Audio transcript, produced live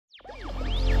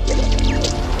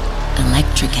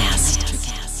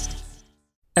Electricast.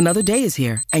 Another day is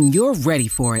here, and you're ready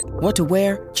for it. What to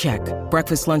wear? Check.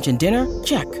 Breakfast, lunch, and dinner?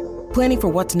 Check. Planning for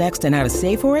what's next and how to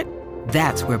save for it?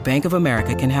 That's where Bank of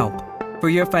America can help. For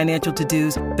your financial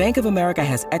to-dos, Bank of America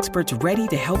has experts ready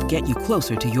to help get you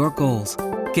closer to your goals.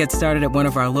 Get started at one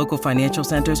of our local financial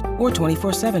centers or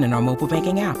 24/7 in our mobile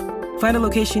banking app. Find a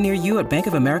location near you at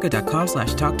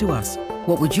bankofamerica.com/talktous.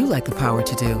 What would you like the power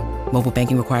to do? Mobile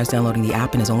banking requires downloading the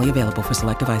app and is only available for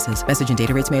select devices. Message and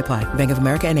data rates may apply. Bank of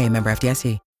America N.A., member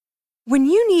FDIC. When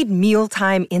you need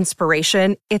mealtime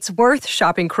inspiration, it's worth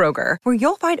shopping Kroger, where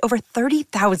you'll find over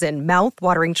 30,000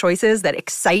 mouth-watering choices that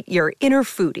excite your inner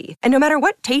foodie. And no matter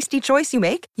what tasty choice you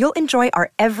make, you'll enjoy our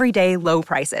everyday low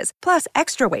prices, plus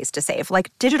extra ways to save,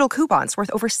 like digital coupons worth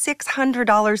over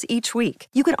 $600 each week.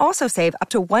 You can also save up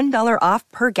to $1 off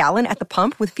per gallon at the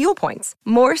pump with fuel points.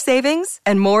 More savings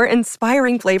and more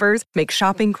inspiring flavors make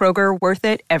shopping Kroger worth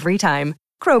it every time.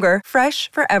 Kroger, fresh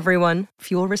for everyone.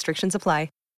 Fuel restrictions apply.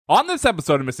 On this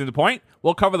episode of Missing the Point,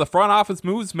 we'll cover the front office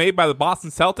moves made by the Boston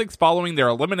Celtics following their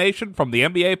elimination from the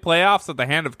NBA playoffs at the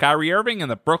hand of Kyrie Irving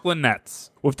and the Brooklyn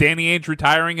Nets. With Danny Ainge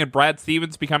retiring and Brad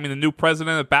Stevens becoming the new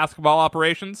president of basketball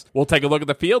operations, we'll take a look at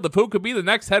the field of who could be the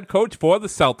next head coach for the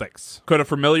Celtics. Could a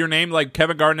familiar name like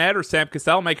Kevin Garnett or Sam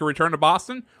Cassell make a return to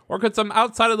Boston? Or could some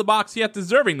outside-of-the-box yet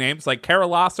deserving names like Kara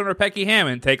Lawson or Becky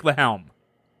Hammon take the helm?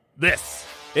 This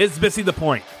is Missing the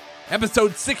Point,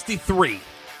 episode 63.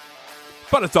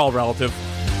 But it's all relative.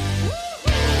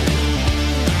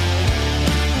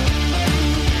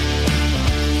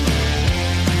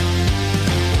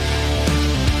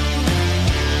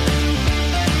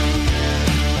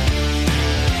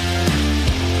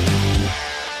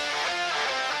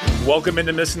 Welcome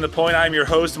into Missing the Point. I'm your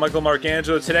host, Michael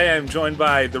Marcangelo. Today I'm joined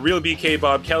by the real BK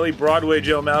Bob Kelly, Broadway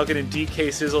Joe Malkin, and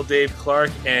DK Sizzle Dave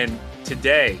Clark. And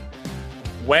today,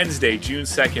 Wednesday, June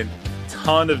 2nd,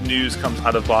 ton of news comes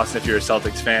out of Boston if you're a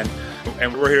Celtics fan,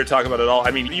 and we're here to talk about it all. I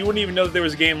mean, you wouldn't even know that there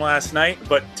was a game last night,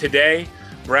 but today,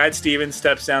 Brad Stevens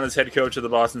steps down as head coach of the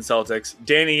Boston Celtics.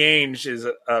 Danny Ainge is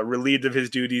relieved of his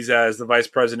duties as the vice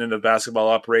president of basketball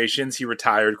operations. He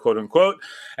retired, quote unquote,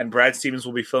 and Brad Stevens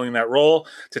will be filling that role.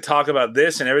 To talk about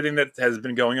this and everything that has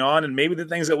been going on, and maybe the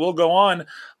things that will go on,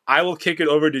 I will kick it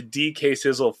over to DK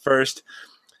Sizzle first.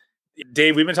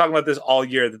 Dave, we've been talking about this all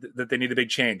year, that they need a big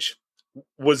change.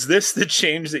 Was this the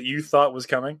change that you thought was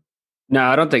coming? No,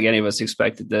 I don't think any of us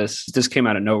expected this. This came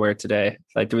out of nowhere today.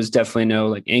 Like, there was definitely no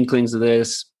like inklings of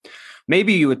this.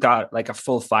 Maybe you would thought like a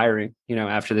full firing,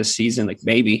 after this season, like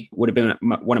maybe would have been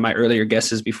one of my earlier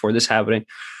guesses before this happening.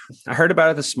 I heard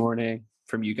about it this morning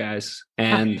from you guys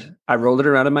and I rolled it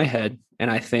around in my head, and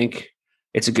I think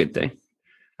it's a good thing.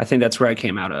 I think that's where I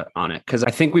came out on it, because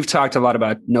I think we've talked a lot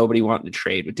about nobody wanting to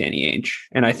trade with Danny Ainge.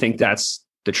 And I think that's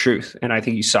the truth. And I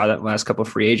think you saw that in the last couple of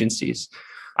free agencies.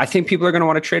 I think people are going to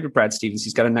want to trade with Brad Stevens.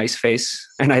 He's got a nice face,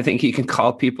 and I think he can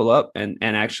call people up and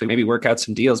actually maybe work out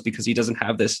some deals, because he doesn't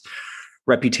have this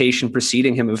reputation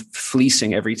preceding him of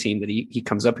fleecing every team that he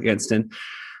comes up against. And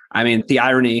I mean, the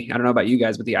irony, I don't know about you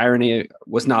guys, but the irony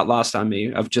was not lost on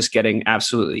me of just getting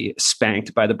absolutely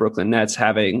spanked by the Brooklyn Nets,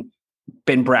 having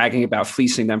been bragging about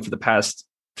fleecing them for the past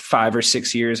 5 or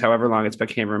 6 years, however long it's been.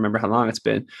 I can't remember how long it's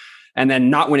been. And then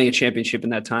not winning a championship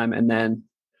in that time, and then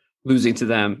losing to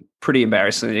them pretty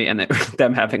embarrassingly, and then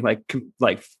them having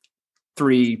like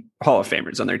 3 Hall of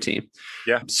Famers on their team.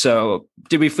 Yeah. So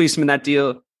did we fleece them in that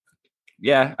deal?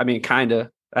 Yeah. I mean, kind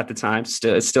of at the time.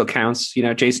 Still, it still counts.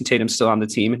 Jason Tatum's still on the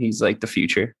team, and he's like the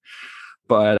future.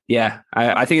 But yeah,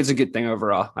 I think it's a good thing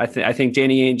overall. I think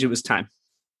Danny Ainge, it was time.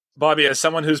 Bobby, as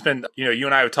someone who's been, you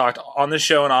and I have talked on the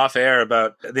show and off air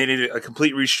about they needed a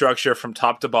complete restructure from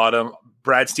top to bottom.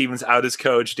 Brad Stevens out as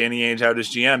coach, Danny Ainge out as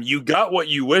GM. You got what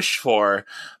you wished for,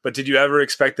 but did you ever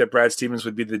expect that Brad Stevens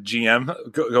would be the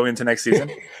GM going into next season?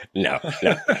 No.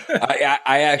 I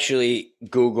actually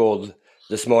Googled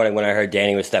this morning when I heard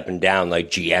Danny was stepping down, like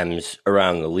GMs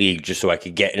around the league, just so I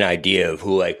could get an idea of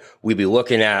who like we'd be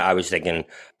looking at. I was thinking,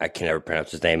 I can never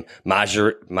pronounce his name,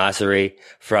 Masari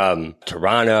from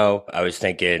Toronto. I was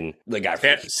thinking the guy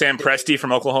Sam Presti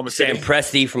from Oklahoma City.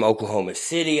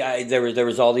 There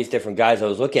was all these different guys I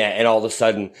was looking at, and all of a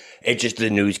sudden, the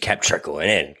news kept trickling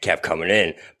in, kept coming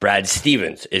in. Brad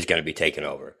Stevens is going to be taking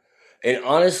over, and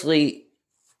honestly,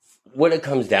 what it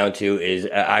comes down to is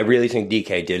I really think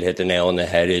DK did hit the nail on the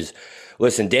head is,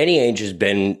 listen, Danny Ainge has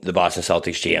been the Boston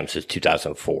Celtics GM since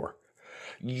 2004.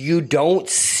 You don't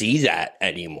see that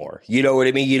anymore. You know what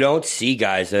I mean? You don't see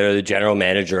guys that are the general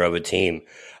manager of a team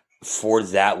for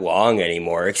that long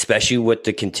anymore, especially with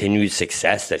the continued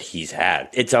success that he's had.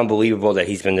 It's unbelievable that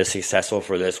he's been this successful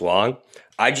for this long.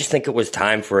 I just think it was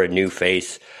time for a new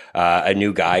face, a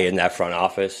new guy in that front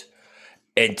office.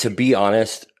 And to be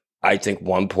honest, I think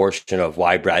one portion of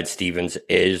why Brad Stevens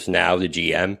is now the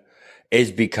GM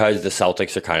is because the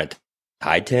Celtics are kind of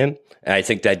tied to him. And I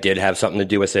think that did have something to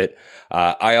do with it.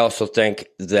 I also think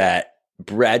that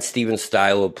Brad Stevens'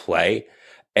 style of play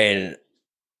and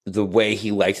the way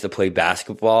he likes to play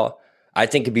basketball, I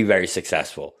think could be very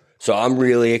successful. So I'm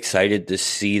really excited to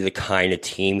see the kind of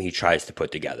team he tries to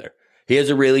put together. He has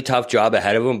a really tough job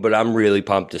ahead of him, but I'm really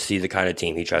pumped to see the kind of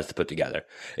team he tries to put together.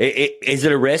 Is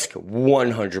it a risk?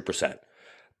 100%.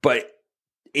 But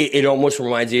it almost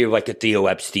reminds me of like a Theo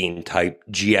Epstein type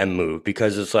GM move,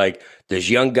 because it's like this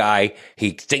young guy,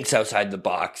 he thinks outside the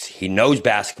box. He knows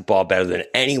basketball better than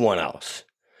anyone else.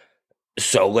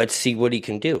 So let's see what he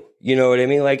can do. You know what I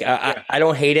mean? Like, I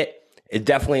don't hate it. It's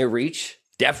definitely a reach.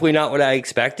 Definitely not what I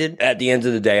expected. At the end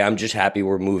of the day, I'm just happy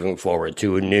we're moving forward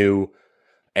to a new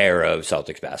era of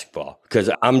Celtics basketball, because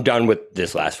I'm done with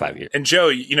this last 5 years. And Joe,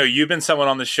 you've been someone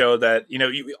on the show that,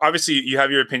 obviously you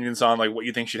have your opinions on like what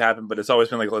you think should happen, but it's always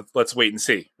been like, let's wait and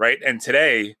see. Right. And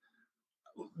today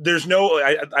there's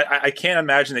I can't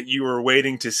imagine that you were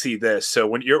waiting to see this. So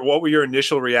what were your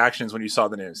initial reactions when you saw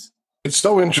the news? It's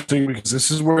so interesting because this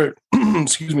is where,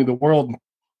 the world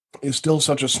is still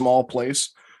such a small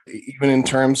place, even in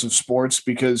terms of sports,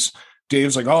 because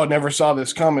Dave's like, oh, I never saw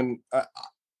this coming.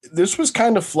 This was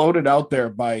kind of floated out there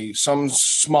by some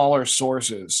smaller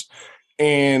sources,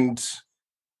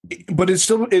 but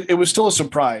it was still a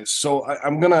surprise. So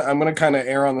I'm gonna kind of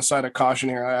err on the side of caution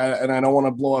here, and I don't want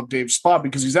to blow up Dave's spot,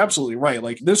 because he's absolutely right.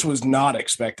 Like, this was not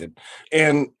expected.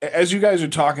 And as you guys are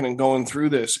talking and going through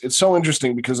this, it's so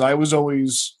interesting because I was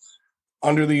always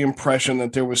under the impression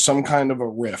that there was some kind of a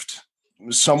rift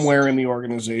somewhere in the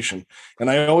organization. And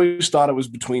I always thought it was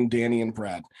between Danny and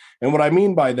Brad. And what I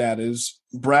mean by that is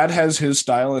Brad has his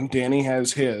style and Danny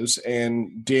has his,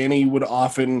 and Danny would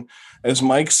often, as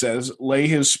Mike says, lay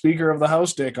his speaker of the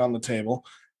house dick on the table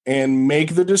and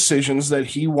make the decisions that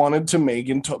he wanted to make,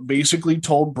 and basically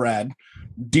told Brad,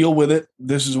 deal with it.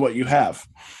 This is what you have.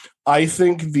 I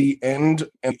think the end,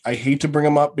 and I hate to bring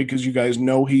him up because you guys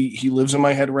know he lives in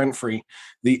my head rent free.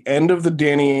 The end of the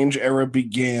Danny Ainge era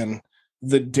began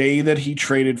the day that he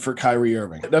traded for Kyrie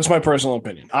Irving. That's my personal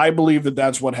opinion. I believe that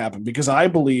that's what happened, because I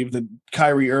believe that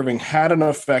Kyrie Irving had an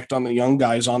effect on the young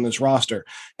guys on this roster.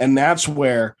 And that's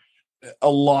where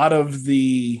a lot of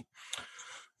the,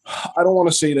 I don't want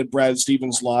to say that Brad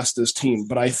Stevens lost this team,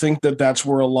 but I think that that's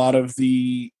where a lot of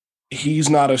the, he's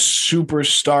not a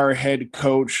superstar head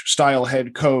coach, style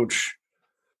head coach,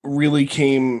 really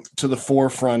came to the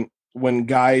forefront when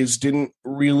guys didn't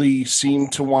really seem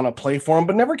to want to play for him,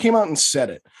 but never came out and said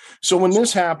it. So when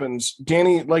this happens,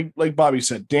 Danny, like Bobby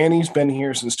said, Danny's been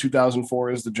here since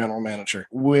 2004 as the general manager.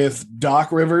 With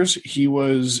Doc Rivers, he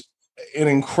was an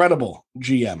incredible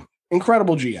GM.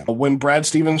 When Brad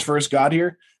Stevens first got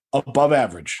here, above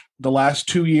average. The last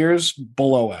 2 years,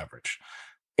 below average.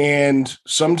 And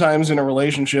sometimes in a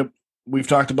relationship, we've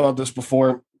talked about this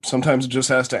before, sometimes it just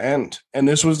has to end. And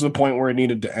this was the point where it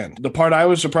needed to end. The part I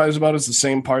was surprised about is the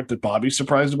same part that Bobby's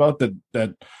surprised about,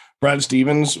 that Brad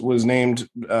Stevens was named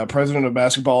president of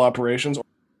basketball operations.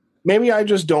 Maybe I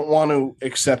just don't want to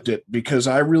accept it, because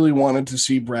I really wanted to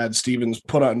see Brad Stevens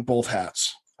put on both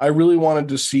hats. I really wanted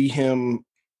to see him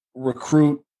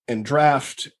recruit and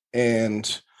draft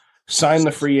and sign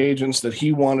the free agents that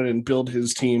he wanted and build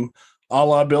his team a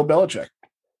la Bill Belichick.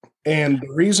 And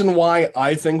the reason why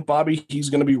I think, Bobby, he's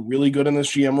going to be really good in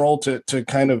this GM role, to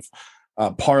kind of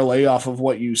parlay off of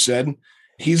what you said,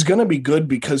 he's going to be good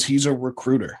because he's a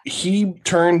recruiter. He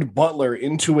turned Butler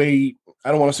into I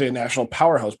don't want to say a national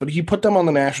powerhouse, but he put them on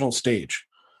the national stage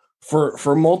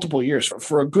for multiple years,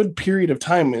 for a good period of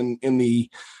time in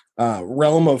the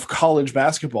realm of college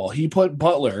basketball. He put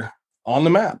Butler on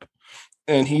the map,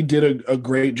 and he did a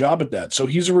great job at that. So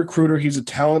he's a recruiter. He's a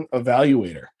talent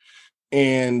evaluator.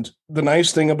 And the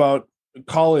nice thing about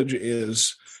college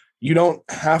is you don't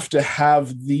have to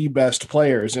have the best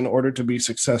players in order to be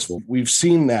successful. We've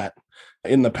seen that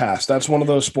in the past. That's one of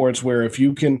those sports where if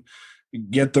you can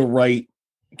get the right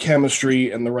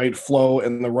chemistry and the right flow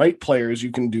and the right players,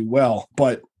 you can do well.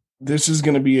 But this is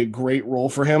going to be a great role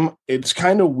for him. It's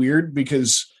kind of weird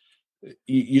because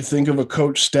you think of a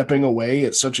coach stepping away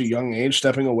at such a young age,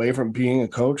 stepping away from being a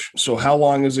coach. So how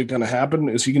long is it going to happen?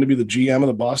 Is he going to be the GM of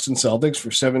the Boston Celtics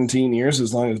for 17 years,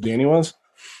 as long as Danny was?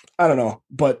 I don't know.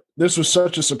 But this was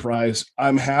such a surprise.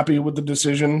 I'm happy with the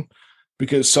decision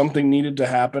because something needed to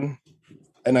happen.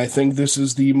 And I think this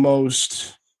is the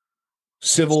most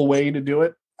civil way to do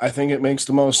it. I think it makes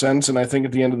the most sense. And I think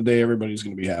at the end of the day, everybody's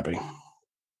going to be happy.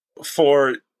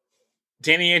 For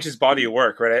Danny Ainge's body of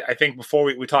work, right? I think before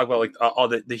we talk about like all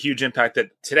the huge impact that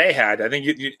today had, I think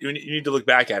you need to look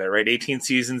back at it, right? 18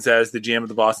 seasons as the GM of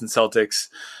the Boston Celtics,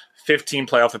 15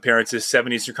 playoff appearances,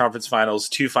 7 Eastern Conference Finals,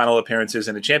 2 final appearances,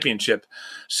 and a championship.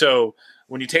 So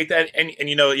when you take that, and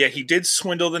he did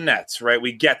swindle the Nets, right?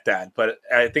 We get that, but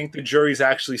I think the jury's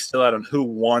actually still out on who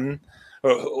won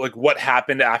or like what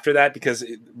happened after that, because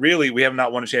really we have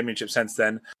not won a championship since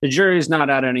then. The jury's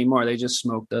not out anymore. They just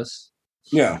smoked us.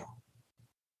 Yeah.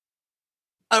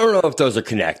 I don't know if those are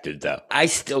connected, though. I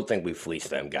still think we fleeced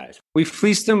them, guys. We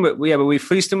fleeced them, but we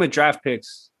fleeced them with draft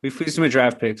picks.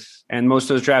 And most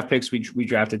of those draft picks we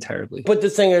drafted terribly. But the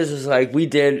thing is like we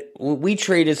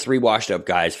traded 3 washed up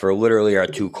guys for literally our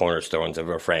 2 cornerstones of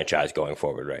our franchise going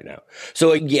forward right now. So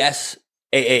like, yes,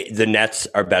 the Nets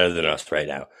are better than us right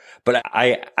now, but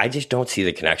I just don't see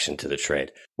the connection to the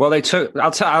trade. Well,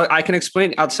 I can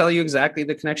explain. I'll tell you exactly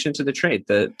the connection to the trade.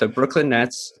 The Brooklyn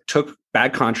Nets took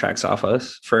bad contracts off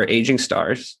us for aging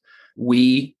stars.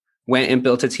 We went and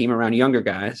built a team around younger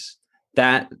guys.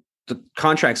 That the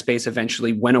contract space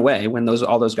eventually went away when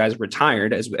all those guys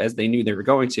retired, as they knew they were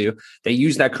going to. They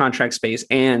used that contract space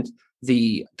and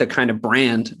the kind of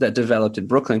brand that developed in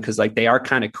Brooklyn, because like they are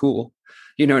kind of cool.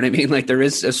 You know what I mean? Like there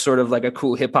is a sort of like a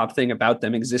cool hip hop thing about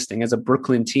them existing as a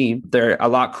Brooklyn team. They're a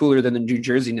lot cooler than the New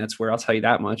Jersey Nets were, I'll tell you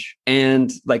that much.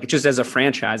 And like just as a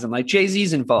franchise, and like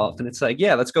Jay-Z's involved, and it's like,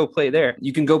 yeah, let's go play there.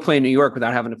 You can go play in New York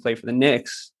without having to play for the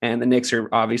Knicks. And the Knicks are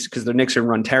obvious because the Knicks are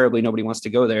run terribly. Nobody wants to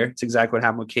go there. It's exactly what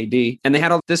happened with KD. And they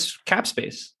had all this cap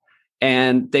space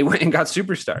and they went and got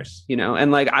superstars,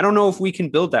 and like, I don't know if we can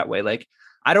build that way. Like,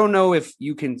 I don't know if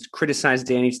you can criticize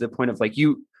Danny to the point of like,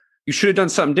 you should have done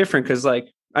something different. Cause I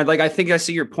think I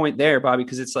see your point there, Bobby,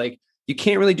 because it's like, you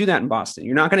can't really do that in Boston.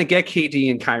 You're not going to get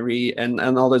KD and Kyrie and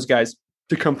all those guys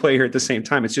to come play here at the same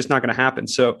time. It's just not going to happen.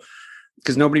 So,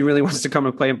 because nobody really wants to come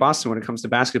and play in Boston when it comes to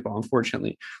basketball,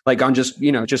 unfortunately, like on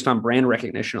just on brand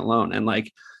recognition alone. And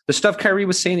like the stuff Kyrie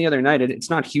was saying the other night, it's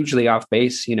not hugely off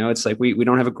base. It's like, we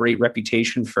don't have a great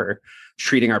reputation for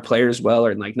treating our players well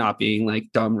or like not being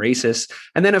like dumb racist.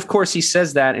 And then of course he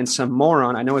says that and some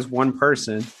moron, I know it's one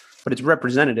person, but it's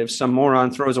representative. Some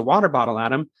moron throws a water bottle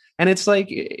at him. And it's like,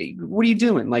 what are you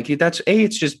doing? Like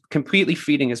it's just completely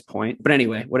feeding his point. But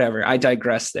anyway, whatever. I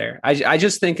digress there. I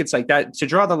just think it's like that to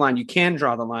draw the line. You can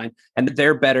draw the line and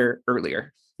they're better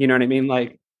earlier. You know what I mean?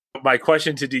 Like my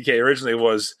question to DK originally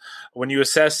was, when you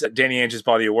assess Danny Ainge's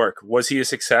body of work, was he a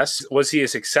success? Was he a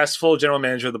successful general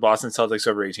manager of the Boston Celtics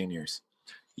over 18 years?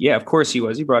 Yeah, of course he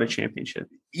was. He brought a championship.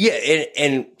 Yeah.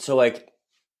 And so like,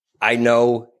 I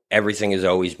know everything is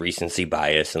always recency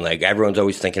bias and like everyone's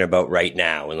always thinking about right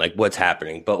now and like what's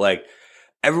happening. But like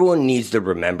everyone needs to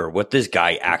remember what this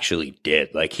guy actually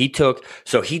did. Like he took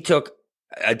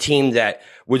a team that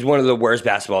was one of the worst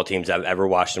basketball teams I've ever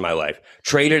watched in my life,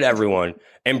 traded everyone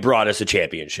and brought us a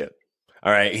championship.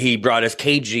 All right. He brought us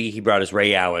KG. He brought us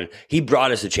Ray Allen. He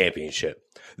brought us a championship.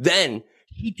 Then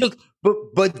he took,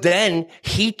 but then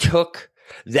he took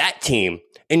that team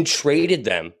and traded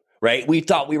them. Right? We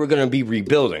thought we were going to be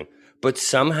rebuilding, but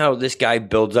somehow this guy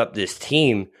builds up this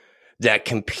team that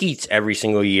competes every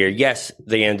single year. Yes,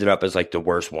 they ended up as like the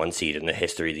worst 1 seed in the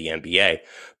history of the NBA,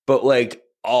 but like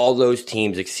all those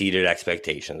teams exceeded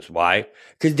expectations. Why?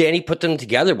 Because Danny put them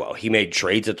together well. He made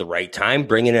trades at the right time.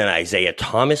 Bringing in Isaiah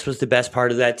Thomas was the best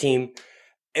part of that team.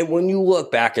 And when you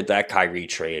look back at that Kyrie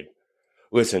trade,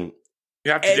 listen,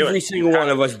 you have to do it. Every single one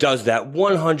of us does that.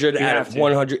 100 out of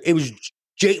 100. It was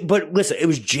but listen, it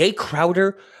was Jay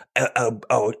Crowder, a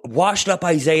washed up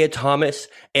Isaiah Thomas,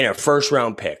 and a first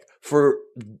round pick for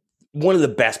one of the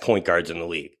best point guards in the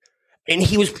league. And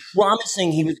he was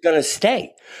promising he was going to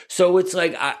stay. So it's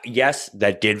like, yes,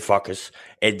 that did fuck us.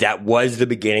 That was the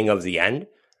beginning of the end.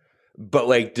 But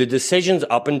like the decisions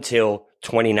up until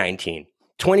 2019.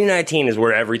 2019 is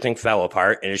where everything fell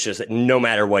apart, and it's just no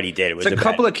matter what he did, it was a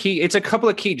couple of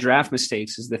key draft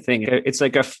mistakes is the thing. It's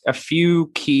like a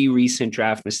few key recent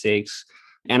draft mistakes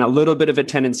and a little bit of a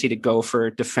tendency to go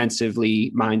for defensively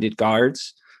minded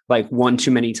guards, like one too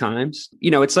many times.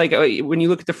 It's like when you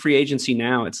look at the free agency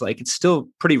now, it's like it's still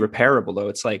pretty repairable though.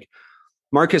 It's like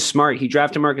Marcus Smart. He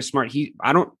drafted Marcus Smart.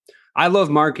 I love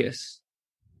Marcus.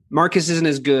 Marcus isn't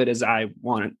as good as I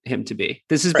wanted him to be.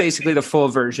 This is basically the full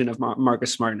version of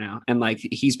Marcus Smart now. And like,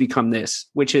 he's become this,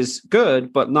 which is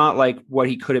good, but not like what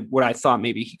I thought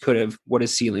maybe he could have, what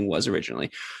his ceiling was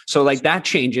originally. So like that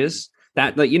changes.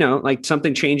 that, like, you know, like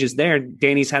something changes there.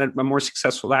 Danny's had a more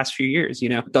successful last few years, you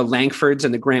know, the Langfords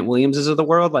and the Grant Williamses of the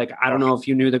world. Like, I don't know if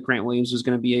you knew that Grant Williams was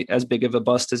going to be as big of a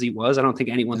bust as he was. I don't think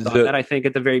anyone thought that. I think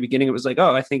at the very beginning, it was like,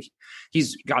 oh, I think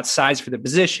he's got size for the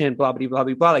position, blah, blah, blah,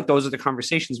 blah, blah. Like, those are the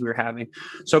conversations we were having.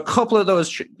 So a couple of those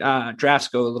drafts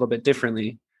go a little bit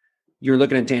differently. You're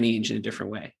looking at Danny Ainge in a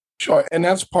different way. Sure. And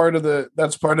that's part of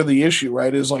the issue,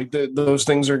 right? Is like those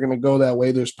things are going to go that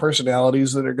way. There's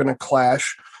personalities that are going to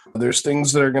clash. There's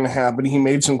things that are going to happen. He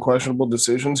made some questionable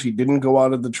decisions. He didn't go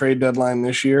out at the trade deadline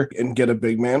this year and get a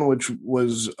big man, which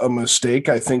was a mistake.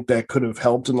 I think that could have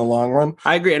helped in the long run.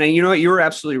 I agree. And you know what? You were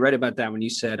absolutely right about that when you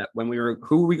said,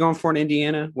 who were we going for in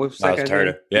Indiana? What was Miles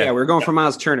Turner. Yeah, we were going for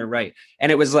Miles Turner, right.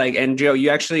 And it was like, and Joe, you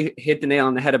actually hit the nail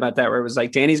on the head about that, where it was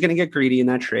like, Danny's going to get greedy in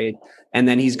that trade. And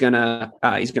then he's gonna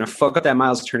fuck up that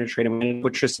Miles Turner trade and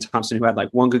put Tristan Thompson, who had like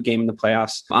one good game in the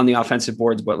playoffs, on the offensive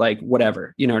boards, but like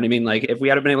whatever, you know what I mean? Like, if we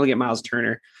had been able to get Miles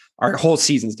Turner, our whole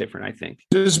season's different, I think.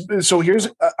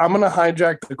 I'm gonna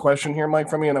hijack the question here, Mike,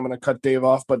 from you, and I'm gonna cut Dave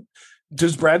off. But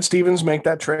does Brad Stevens make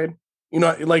that trade? You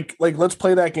know, like let's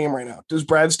play that game right now. Does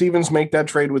Brad Stevens make that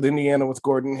trade with Indiana with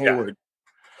Gordon Hayward? Yeah.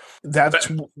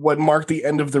 That's what marked the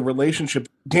end of the relationship.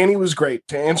 Danny was great.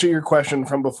 To answer your question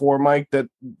from before, Mike, that,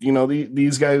 you know,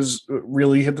 these guys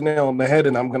really hit the nail on the head,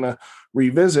 and I'm going to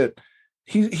revisit.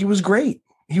 He was great.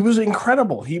 He was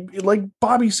incredible. He, like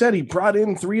Bobby said, he brought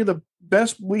in three of the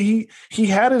best. He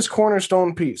had his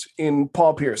cornerstone piece in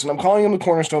Paul Pierce, and I'm calling him the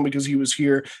cornerstone because he was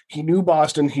here. He knew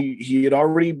Boston. He had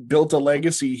already built a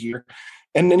legacy here.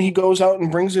 And then he goes out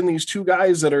and brings in these two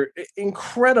guys that are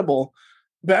incredible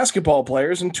basketball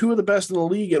players and two of the best in the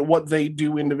league at what they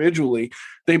do individually.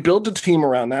 They built a team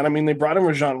around that. I mean, they brought in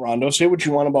Rajon Rondo. Say what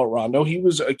you want about Rondo. He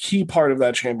was a key part of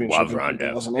that championship. Love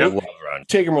Rondo. Love Rondo.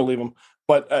 Take him or leave him.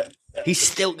 But he's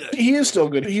still good. He is still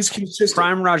good. He's consistent.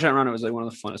 Prime Rajon Rondo was like one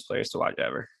of the funnest players to watch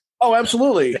ever. Oh,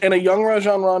 absolutely. And a young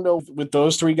Rajon Rondo with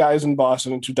those three guys in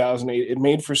Boston in 2008, it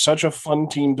made for such a fun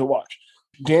team to watch.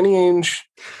 Danny Ainge,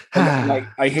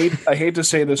 I hate to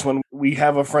say this when we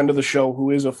have a friend of the show who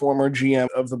is a former GM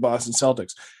of the Boston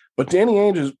Celtics, but Danny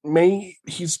Ainge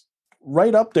he's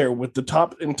right up there with the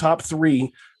top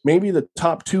three, maybe the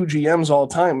top two GMs all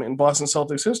time in Boston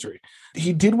Celtics history.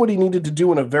 He did what he needed to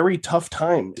do in a very tough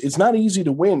time. It's not easy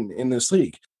to win in this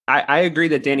league. I agree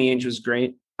that Danny Ainge was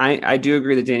great. I do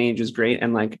agree that Danny Ainge was great.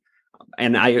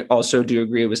 And I also do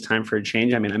agree it was time for a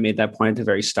change. I mean, I made that point at the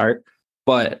very start,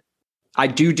 but I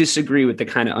do disagree with the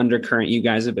kind of undercurrent you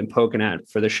guys have been poking at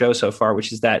for the show so far,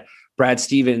 which is that Brad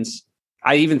Stevens,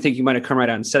 I even think you might have come right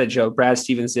out and said it, Joe. Brad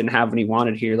Stevens didn't have what he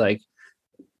wanted here. Like,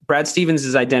 Brad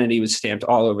Stevens' identity was stamped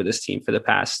all over this team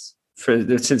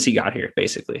since he got here,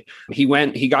 basically.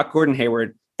 He got Gordon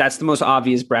Hayward. That's the most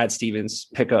obvious Brad Stevens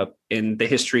pickup in the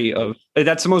history of.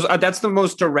 That's the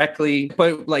most directly,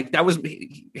 but like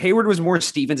Hayward was more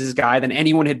Stevens' guy than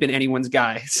anyone had been anyone's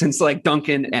guy since like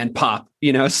Duncan and Pop,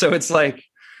 you know. So it's like,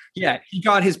 yeah, he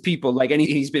got his people. Like, and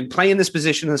he's been playing this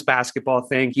position, this basketball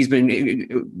thing. He's been,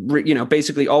 you know,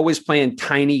 basically always playing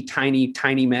tiny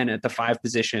men at the five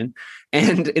position.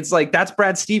 And it's like, that's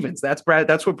Brad Stevens. That's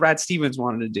what Brad Stevens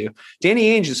wanted to do. Danny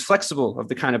Ainge is flexible of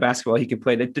the kind of basketball he can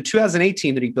play. The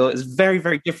 2018 that he built is very,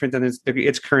 very different than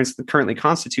it's currently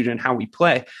constituted and how we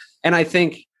play. And I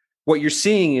think what you're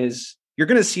seeing is you're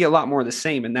going to see a lot more of the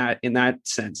same in that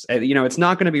sense. You know, it's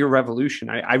not going to be a revolution.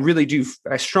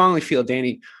 I strongly feel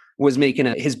Danny was making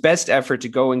his best effort to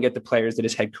go and get the players that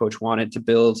his head coach wanted to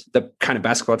build the kind of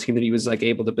basketball team that he was like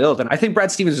able to build. And I think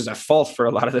Brad Stevens is at fault for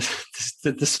a lot of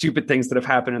the stupid things that have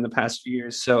happened in the past few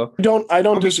years. So I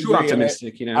don't disagree. Too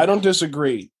optimistic, you know? I don't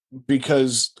disagree,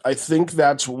 because I think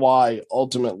that's why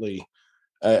ultimately,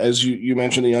 as you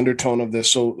mentioned, the undertone of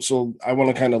this. So I want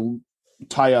to kind of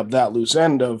tie up that loose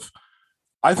end of,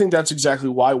 I think that's exactly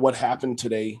why what happened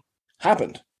today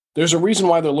happened. There's a reason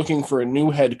why they're looking for a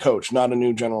new head coach, not a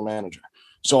new general manager.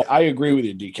 So I agree with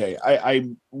you, DK. I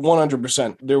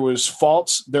 100%. There was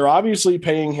faults. They're obviously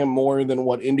paying him more than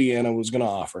what Indiana was going to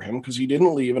offer him because he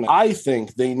didn't leave. And I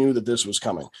think they knew that this was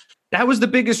coming. That was the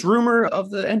biggest rumor of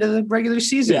the end of the regular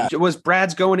season. Yeah. It was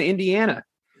Brad's going to Indiana.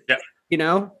 Yeah. You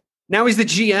know, now he's the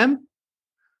GM.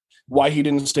 Why he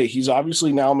didn't stay. He's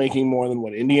obviously now making more than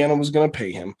what Indiana was going to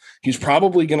pay him. He's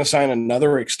probably going to sign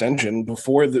another extension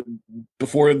before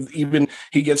even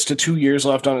he gets to 2 years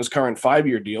left on his current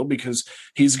 5-year deal, because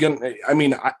he's going to, I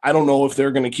mean, I don't know if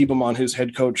they're going to keep him on his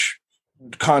head coach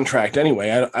contract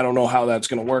anyway. I don't know how that's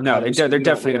going to work. No, they're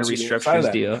definitely going to restructure his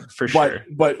deal for sure.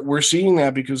 But we're seeing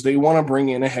that because they want to bring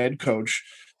in a head coach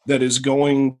that is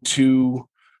going to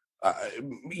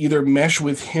either mesh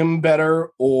with him better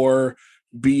or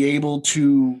be able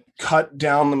to cut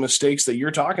down the mistakes that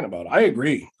you're talking about. I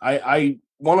agree. I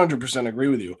 100% agree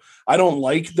with you. I don't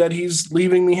like that he's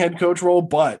leaving the head coach role,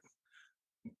 but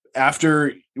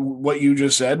after what you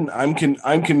just said, I'm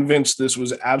convinced this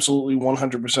was absolutely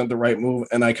 100% the right move,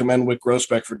 and I commend Wyc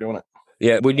Grousbeck for doing it.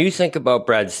 Yeah, when you think about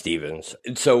Brad Stevens,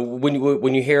 so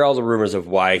when you hear all the rumors of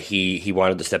why he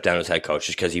wanted to step down as head coach,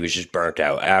 is because he was just burnt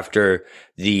out after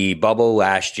the bubble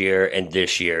last year and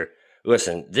this year.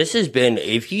 Listen, this has been,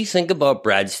 if you think about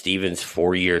Brad Stevens'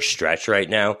 4-year stretch right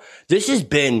now, this has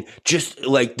been just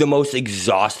like the most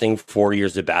exhausting 4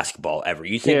 years of basketball ever.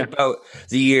 You think about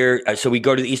the year, so we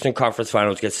go to the Eastern Conference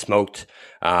Finals, get smoked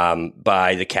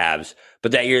by the Cavs.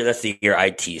 But that year, that's the year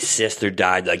IT's sister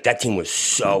died. Like, that team was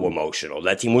so emotional.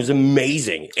 That team was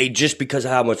amazing. Just because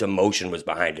of how much emotion was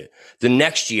behind it. The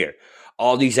next year,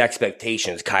 all these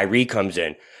expectations, Kyrie comes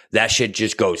in. That shit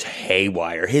just goes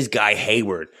haywire. His guy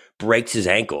Hayward breaks his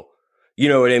ankle. You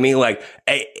know what I mean? Like,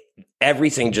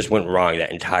 everything just went wrong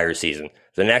that entire season.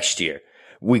 The next year,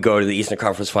 we go to the Eastern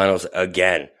Conference Finals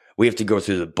again. We have to go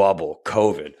through the bubble,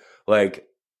 COVID. Like,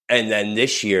 and then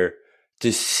this year,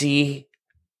 to see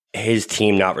his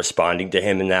team not responding to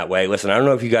him in that way. Listen, I don't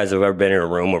know if you guys have ever been in a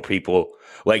room where people,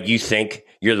 like, you think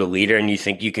you're the leader and you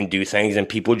think you can do things and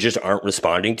people just aren't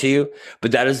responding to you.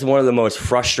 But that is one of the most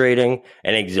frustrating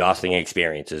and exhausting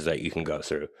experiences that you can go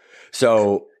through.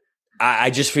 So I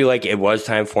just feel like it was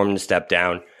time for him to step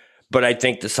down. But I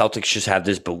think the Celtics just have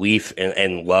this belief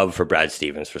and love for Brad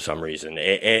Stevens for some reason. And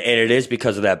it is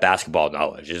because of that basketball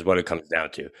knowledge is what it comes down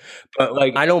to. But,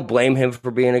 like, I don't blame him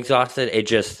for being exhausted.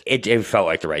 It felt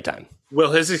like the right time.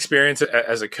 Will, his experience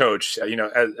as a coach,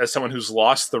 as someone who's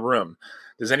lost the room,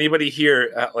 does anybody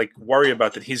here worry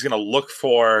about that he's going to look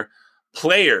for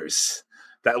players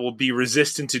that will be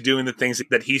resistant to doing the things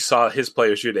that he saw his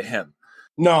players do to him?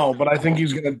 No, but I think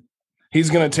he's going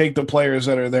to take the players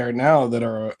that are there now that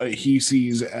are he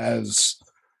sees as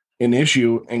an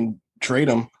issue and trade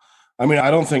them. I mean,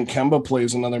 I don't think Kemba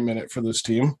plays another minute for this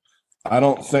team. I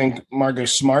don't think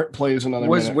Marcus Smart plays another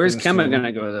minute. Where's Kemba going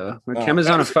to go, though? Kemba's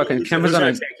on a fucking... Kemba's on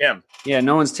a... Take him. Yeah,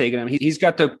 no one's taking him. He's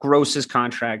got the grossest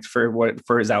contract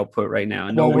for his output right now.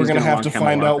 And well, we're going to have to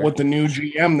find out what the new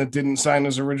GM that didn't sign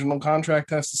his original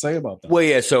contract has to say about that. Well,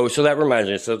 yeah, so that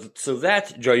reminds me. So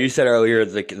that's, Joe, you said earlier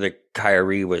the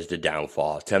Kyrie was the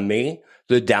downfall. To me,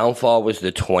 the downfall was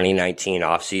the 2019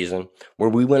 offseason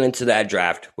where we went into that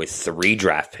draft with 3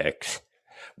 draft picks.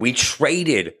 We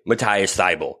traded Matthias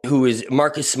Thybulle, who is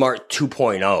Marcus Smart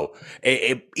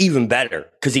 2.0, even better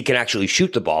because he can actually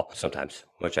shoot the ball sometimes,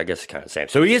 which I guess is kind of the same.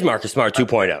 So he is Marcus Smart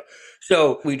 2.0.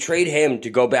 So we trade him to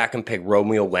go back and pick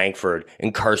Romeo Langford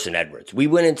and Carson Edwards. We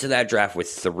went into that draft with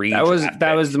 3. That was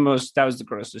the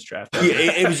grossest draft. Yeah,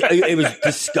 it was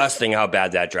disgusting how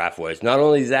bad that draft was. Not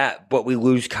only that, but we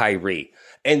lose Kyrie.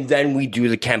 And then we do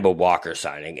the Kemba Walker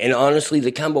signing. And honestly,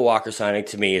 the Kemba Walker signing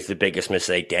to me is the biggest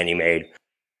mistake Danny made.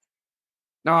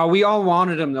 No, we all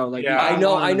wanted him though. Like, yeah, I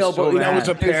know, but that was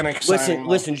a panic.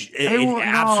 Listen, it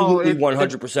absolutely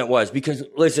 100% was because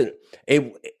listen,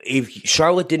 if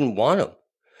Charlotte didn't want him,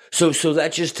 so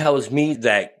that just tells me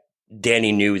that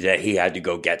Danny knew that he had to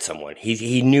go get someone.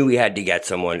 He knew he had to get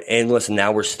someone, and listen,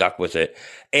 now we're stuck with it.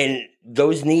 And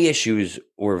those knee issues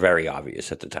were very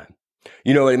obvious at the time.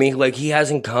 You know what I mean? Like, he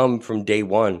hasn't come from day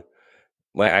one.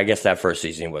 Well, I guess that first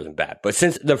season wasn't bad, but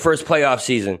since the first playoff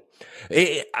season,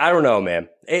 I don't know, man.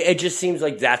 It just seems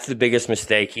like that's the biggest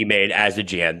mistake he made as a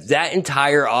GM. That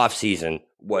entire offseason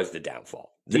was the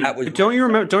downfall. Don't you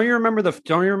remember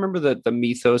the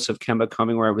mythos of Kemba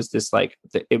coming, where it was this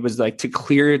it was to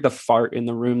clear the fart in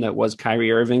the room that was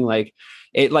Kyrie Irving,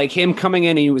 him coming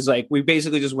in, and he was like, we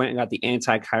basically just went and got the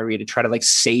anti-Kyrie to try to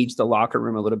sage the locker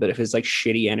room a little bit of his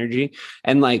shitty energy.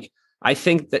 And I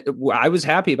think that I was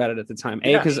happy about it at the time.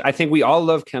 Because I think we all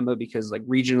love Kemba because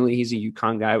regionally he's a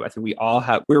UConn guy. I think we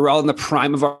were all in the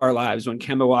prime of our lives when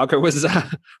Kemba Walker was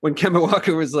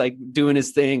doing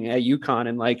his thing at UConn,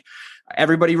 and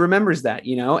everybody remembers that,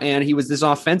 and he was this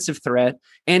offensive threat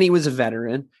and he was a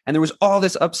veteran and there was all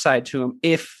this upside to him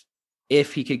if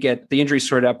he could get the injury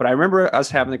sorted out. But I remember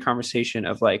us having the conversation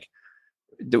of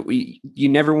you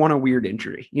never want a weird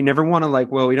injury. You never want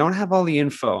to we don't have all the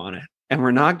info on it. And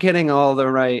we're not getting all the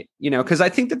right, because I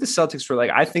think that the Celtics were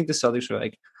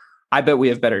I bet we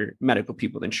have better medical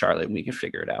people than Charlotte and we can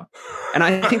figure it out. And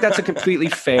I think that's a completely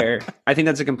fair, sure,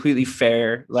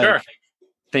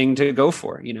 thing to go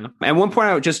for, And one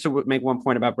point, just to make one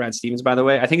point about Brad Stevens, by the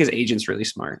way, I think his agent's really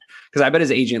smart because I bet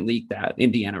his agent leaked that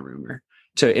Indiana rumor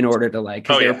in order to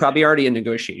because they were probably already in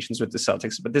negotiations with the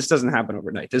Celtics, but this doesn't happen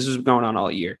overnight. This was going on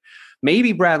all year.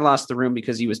 Maybe Brad lost the room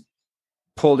because he was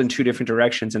pulled in two different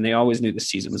directions, and they always knew the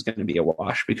season was going to be a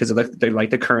wash because of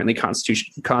the currently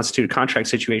constituted contract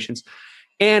situations.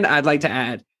 And I'd like to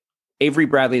add, Avery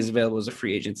Bradley is available as a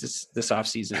free agent this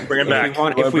offseason. Bring him back.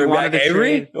 If we wanted to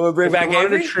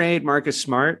Avery? trade Marcus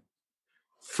Smart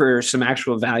for some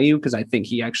actual value, because I think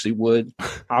he actually would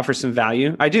offer some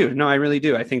value. I do. No, I really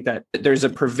do. I think that there's a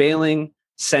prevailing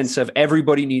sense of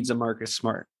everybody needs a Marcus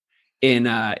Smart.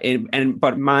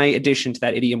 But my addition to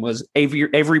that idiom was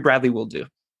Avery Bradley will do.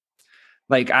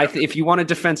 Like if you want a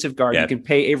defensive guard, you can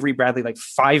pay Avery Bradley like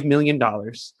 $5 million,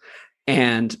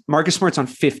 and Marcus Smart's on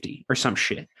 50 or some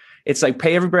shit. It's like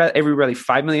pay Avery Bradley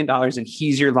 $5 million, and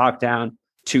he's your lockdown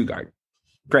 2 guard.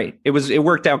 Great. It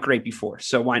worked out great before,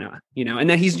 so why not? And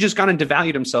then he's just gone and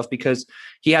devalued himself because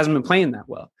he hasn't been playing that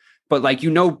well. But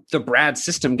the Brad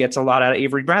system gets a lot out of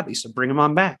Avery Bradley, so bring him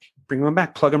on back.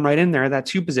 Plug him right in there, that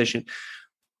 2 position.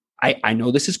 I know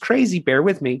this is crazy. Bear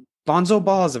with me. Lonzo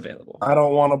Ball is available. I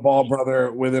don't want a Ball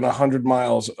brother within 100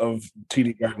 miles of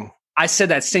TD Garden. I said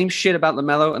that same shit about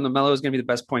LaMelo, and LaMelo is going to be the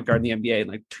best point guard in the NBA in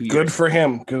like 2 years. Good for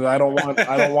him, because I don't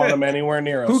want him anywhere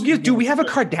near us. Do we have a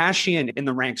Kardashian in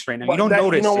the ranks right now? You don't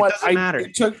notice. You know what? It doesn't matter.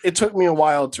 It took me a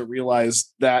while to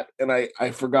realize that, and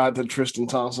I forgot that Tristan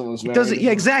Thompson was married.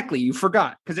 Yeah, exactly. You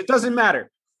forgot, because it doesn't matter.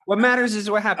 What matters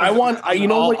is what happens.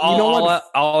 All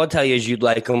I'll tell you is you'd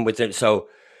like him with it. So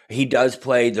he does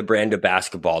play the brand of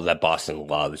basketball that Boston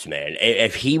loves, man.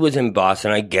 If he was in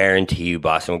Boston, I guarantee you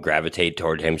Boston would gravitate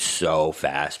toward him so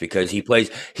fast, because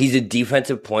he's a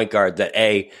defensive point guard that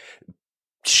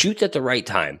shoots at the right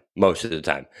time most of the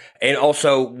time. And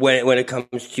also when it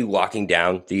comes to locking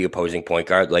down the opposing point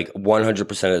guard, like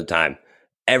 100% of the time,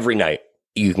 every night,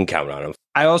 you can count on him.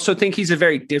 I also think he's a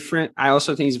very different kind of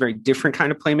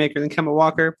playmaker than Kemba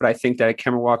Walker, but I think that at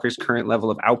Kemba Walker's current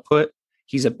level of output,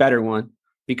 he's a better one.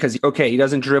 Because, he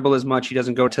doesn't dribble as much. He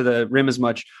doesn't go to the rim as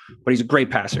much, but he's a great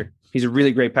passer. He's a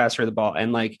really great passer of the ball.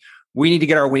 And we need to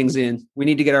get our wings in. We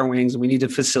need to get our wings, and we need to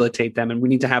facilitate them, and we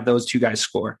need to have those 2 guys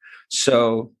score.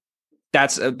 So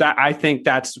I think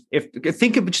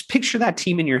just picture that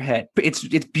team in your head. It's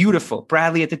beautiful.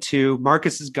 Bradley at the 2,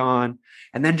 Marcus is gone,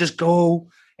 and then just go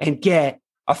and get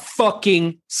a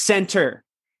fucking center.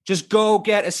 Just go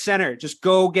get a center. Just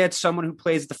go get someone who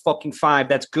plays the fucking 5.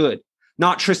 That's good.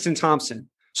 Not Tristan Thompson.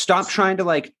 Stop trying to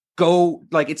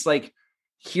it's like,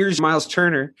 here's Miles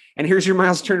Turner, and here's your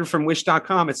Miles Turner from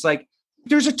wish.com. It's like,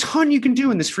 there's a ton you can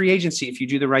do in this free agency if you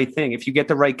do the right thing, if you get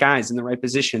the right guys in the right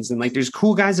positions, and there's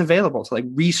cool guys available to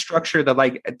restructure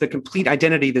the complete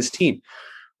identity of this team.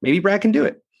 Maybe Brad can do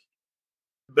it.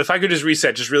 If I could just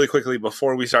reset just really quickly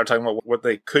before we start talking about what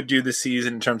they could do this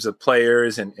season in terms of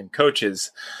players and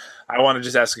coaches, I want to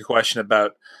just ask a question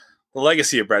about the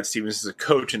legacy of Brad Stevens as a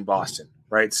coach in Boston,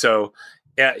 right? So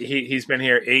he's been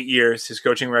here 8 years. His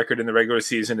coaching record in the regular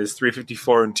season is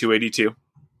 354 and 282,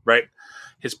 right?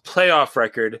 His playoff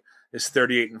record is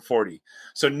 38 and 40.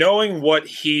 So knowing what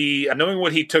he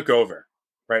took over,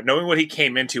 right? Knowing what he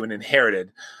came into and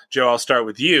inherited, Joe, I'll start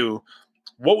with you.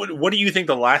 What do you think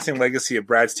the lasting legacy of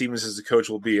Brad Stevens as a coach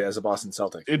will be as a Boston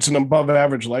Celtic? It's an above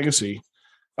average legacy.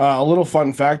 A little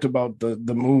fun fact about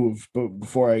the move, but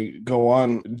before I go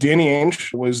on, Danny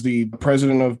Ainge was the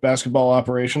president of basketball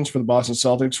operations for the Boston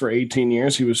Celtics for 18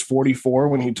 years. He was 44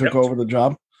 when he took over the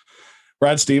job.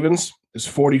 Brad Stevens is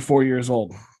 44 years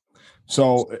old.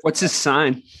 So what's his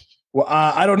sign? Well,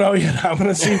 I don't know yet. I'm going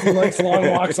to see if he likes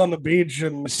long walks on the beach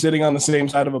and sitting on the same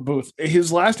side of a booth.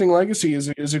 His lasting legacy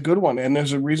is a good one, and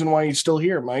there's a reason why he's still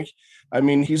here, Mike. I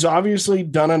mean, he's obviously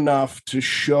done enough to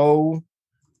show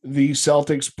the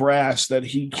Celtics brass that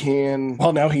he can,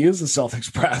 well, now he is the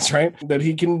Celtics brass, right? That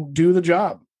he can do the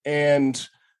job. And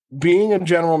being a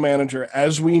general manager,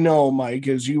 as we know, Mike,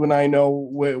 as you and I know,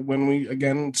 when we,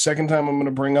 again, second time I'm going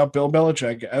to bring up Bill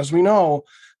Belichick, as we know,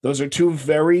 those are 2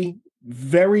 very,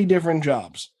 very different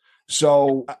jobs.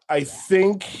 So I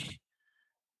think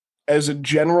as a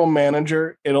general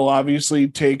manager, it'll obviously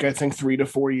take, I think, 3 to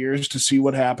 4 years to see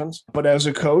what happens. But as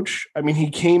a coach, I mean, he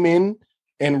came in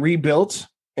and rebuilt,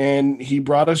 and he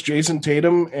brought us Jason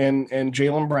Tatum and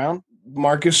Jaylen Brown.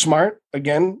 Marcus Smart,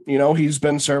 again, he's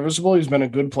been serviceable. He's been a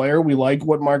good player. We like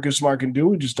what Marcus Smart can do.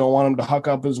 We just don't want him to huck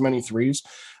up as many threes.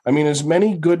 I mean, as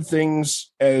many good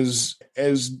things as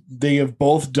they have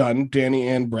both done, Danny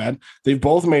and Brad, they've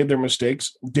both made their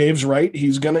mistakes. Dave's right.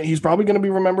 He's probably going to be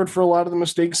remembered for a lot of the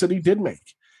mistakes that he did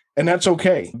make. And that's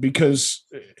okay, because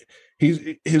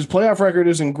his playoff record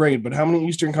isn't great, but how many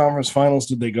Eastern Conference Finals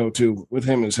did they go to with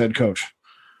him as head coach?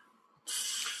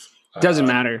 Doesn't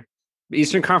matter.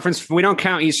 Eastern Conference, we don't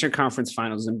count Eastern Conference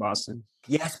Finals in Boston.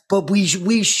 Yes, but we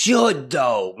should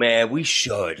though, man. We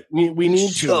should. We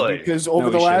need to, because over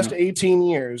the last 18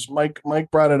 years, Mike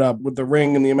brought it up with the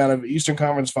ring and the amount of Eastern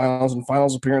Conference Finals and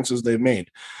Finals appearances they've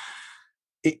made.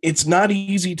 It's not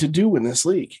easy to do in this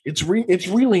league. It's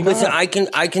really not. Listen, I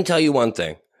can tell you one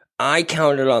thing. I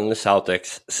counted on the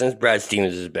Celtics since Brad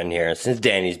Stevens has been here, since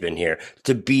Danny's been here,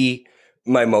 to be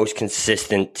my most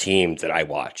consistent team that I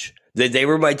watch. That they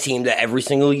were my team that every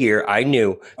single year I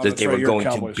knew that they were going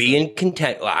to be in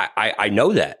content. I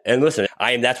know that. And listen,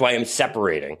 that's why I'm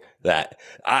separating that.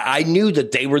 I knew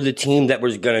that they were the team that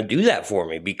was going to do that for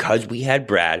me because we had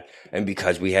Brad and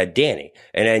because we had Danny.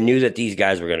 And I knew that these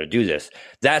guys were going to do this.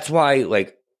 That's why,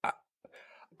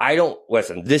 I don't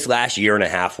listen. This last year and a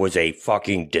half was a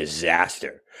fucking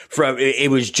disaster. It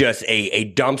was just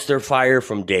a dumpster fire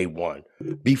from day one.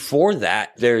 Before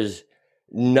that, there's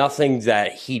nothing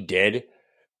that he did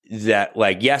that,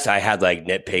 yes, I had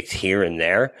nitpicks here and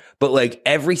there, but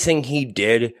everything he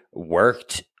did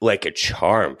worked like a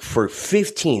charm for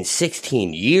 15,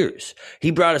 16 years.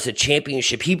 He brought us a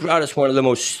championship. He brought us one of the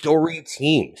most storied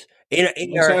teams.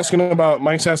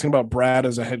 Mike's asking about Brad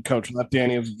as a head coach, not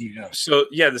Danny as a GM. So,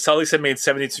 yeah, the Celtics have made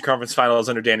 72 conference finals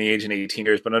under Danny Ainge in 18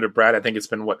 years, but under Brad, I think it's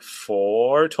been,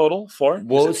 4 total? 4?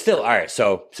 Well, it's still, all right,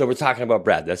 so we're talking about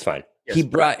Brad. That's fine.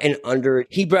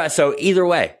 Yes, so either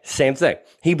way, same thing.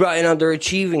 He brought an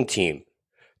underachieving team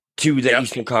to the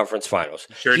Eastern Conference Finals.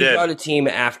 He brought a team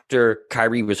after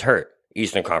Kyrie was hurt,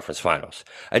 Eastern Conference Finals.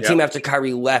 A team after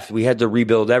Kyrie left, we had to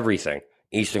rebuild everything,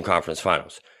 Eastern Conference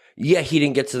Finals. Yeah, he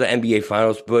didn't get to the NBA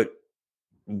Finals, but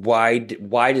why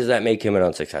does that make him an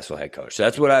unsuccessful head coach? So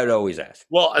that's what I would always ask.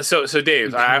 Well, so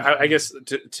Dave, I guess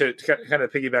to kind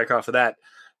of piggyback off of that,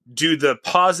 do the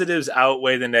positives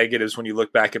outweigh the negatives when you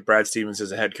look back at Brad Stevens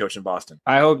as a head coach in Boston?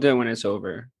 I hope that when it's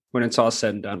over, when it's all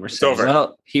said and done, we're saying,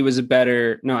 well, he was his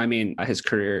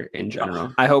career in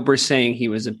general. I hope we're saying he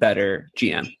was a better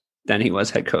GM than he was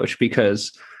head coach,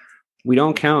 because we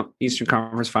don't count Eastern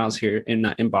Conference Finals here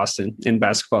in Boston, in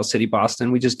Basketball City,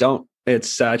 Boston. We just don't.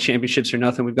 It's championships or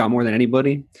nothing. We've got more than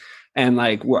anybody. And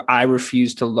I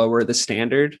refuse to lower the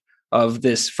standard of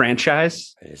this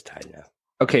franchise. It is tied now.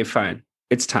 Okay, fine.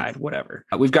 It's tied. Whatever.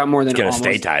 We've got more than. It's going to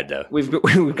stay tied, though. We've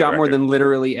got more than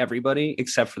literally everybody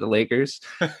except for the Lakers.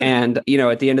 And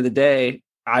at the end of the day,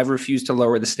 I've refused to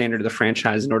lower the standard of the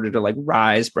franchise in order to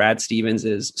rise Brad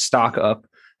Stevens' stock up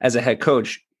as a head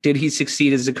coach. Did he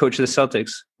succeed as a coach of the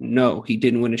Celtics? No, he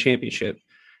didn't win a championship.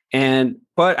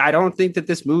 But I don't think that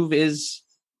this move is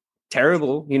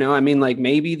terrible.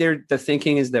 Maybe the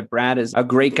thinking is that Brad is a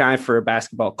great guy for a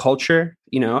basketball culture.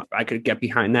 I could get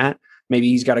behind that. Maybe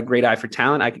he's got a great eye for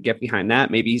talent. I could get behind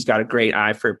that. Maybe he's got a great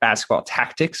eye for basketball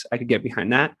tactics. I could get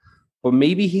behind that. But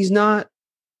maybe he's not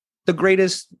the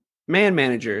greatest man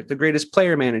manager, the greatest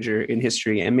player manager in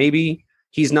history. And maybe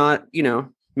he's not,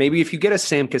 maybe if you get a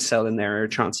Sam Cassell in there or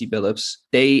Chauncey Billups,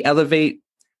 they elevate.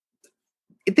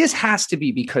 This has to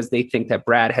be because they think that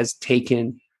Brad has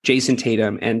taken Jason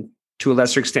Tatum and, to a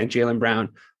lesser extent, Jaylen Brown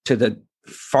to the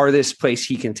farthest place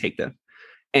he can take them.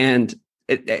 And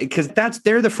because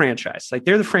they're the franchise,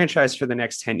 they're the franchise for the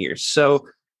next 10 years. So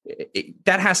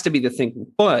that has to be the thinking.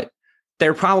 But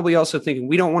they're probably also thinking,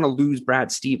 we don't want to lose Brad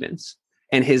Stevens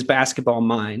and his basketball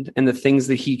mind and the things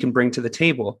that he can bring to the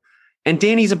table. And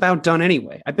Danny's about done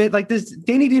anyway. I bet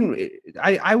Danny didn't.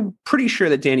 I'm pretty sure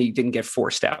that Danny didn't get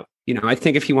forced out. I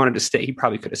think if he wanted to stay, he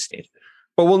probably could have stayed.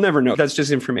 But we'll never know. That's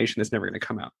just information that's never going to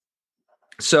come out.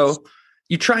 So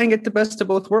you try and get the best of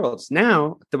both worlds.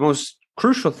 Now, the most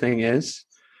crucial thing is,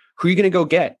 who are you going to go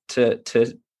get to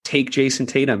take Jason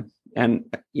Tatum and,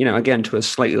 again, to a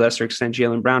slightly lesser extent,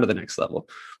 Jaylen Brown to the next level?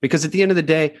 Because at the end of the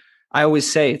day, I always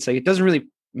say it doesn't really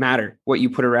matter what you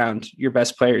put around your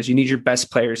best players. You need your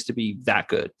best players to be that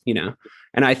good,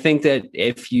 And I think that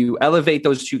if you elevate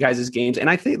those two guys' games, and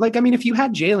I think, if you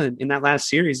had Jaylen in that last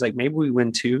series, maybe we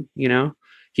win 2,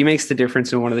 he makes the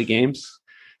difference in one of the games.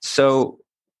 So,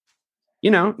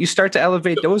 you start to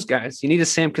elevate those guys. You need a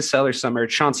Sam Cassell or somewhere,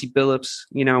 Chauncey Billups,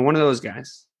 one of those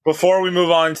guys. Before we move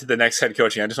on to the next head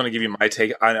coaching, I just want to give you my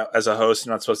take. I know, as a host,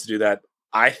 I'm not supposed to do that.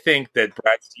 I think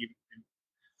Brad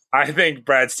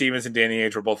Stevens and Danny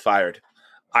Ainge were both fired.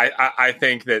 I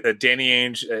think that Danny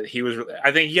Ainge,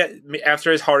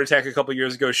 after his heart attack a couple of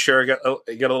years ago, sure, it got a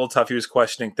little tough. He was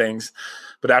questioning things.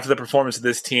 But after the performance of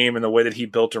this team and the way that he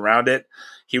built around it,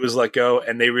 he was let go,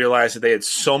 and they realized that they had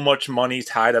so much money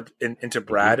tied up into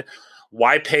Brad.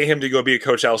 Why pay him to go be a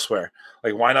coach elsewhere?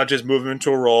 Why not just move him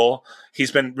into a role?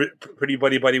 He's been pretty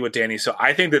buddy with Danny. So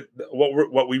I think that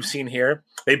what we've seen here,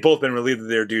 they've both been relieved of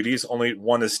their duties. Only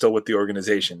one is still with the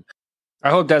organization. I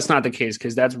hope that's not the case,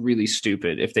 because that's really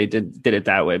stupid if they did it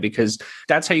that way, because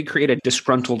that's how you create a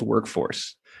disgruntled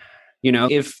workforce.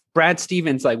 If Brad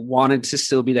Stevens wanted to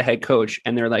still be the head coach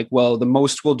and they're like, well, the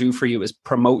most we'll do for you is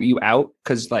promote you out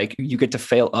because you get to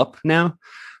fail up now.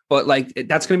 But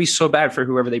that's going to be so bad for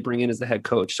whoever they bring in as the head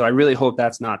coach. So I really hope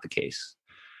that's not the case.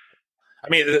 I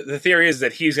mean, the theory is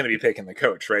that he's going to be picking the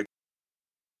coach, right?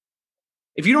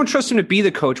 If you don't trust him to be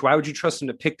the coach, why would you trust him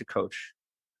to pick the coach?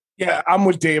 Yeah, I'm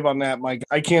with Dave on that, Mike.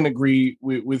 I can't agree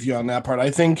with you on that part.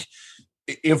 I think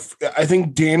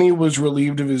Danny was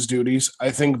relieved of his duties.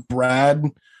 I think Brad,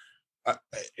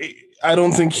 I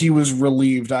don't think he was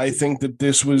relieved. I think that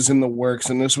this was in the works,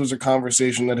 and this was a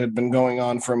conversation that had been going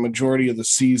on for a majority of the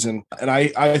season. And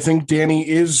I think Danny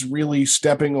is really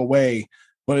stepping away,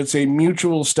 but it's a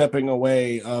mutual stepping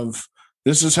away of,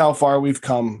 this is how far we've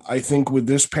come. I think with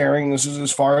this pairing, this is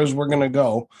as far as we're going to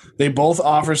go. They both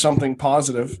offer something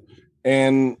positive.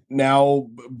 And now,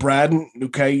 Brad,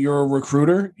 okay, you're a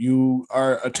recruiter. You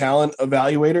are a talent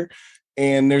evaluator.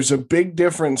 And there's a big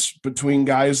difference between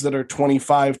guys that are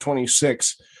 25,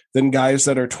 26 than guys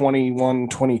that are 21,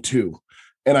 22.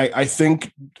 And I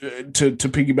think to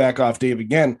piggyback off Dave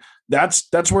again,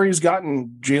 that's where he's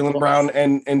gotten Jaylen Brown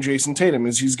and Jason Tatum,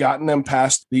 is he's gotten them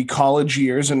past the college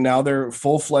years, and now they're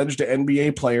full-fledged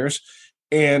NBA players.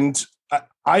 And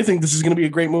I think this is going to be a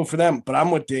great move for them. But I'm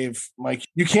with Dave, Mike.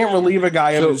 You can't relieve a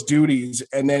guy of his duties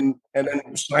and then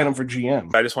sign him for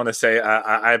GM. I just want to say,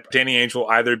 Danny Ainge will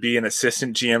either be an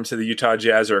assistant GM to the Utah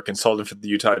Jazz or a consultant for the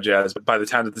Utah Jazz by the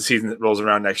time that the season rolls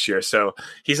around next year. So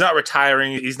he's not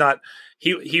retiring. He's not.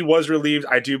 He was relieved.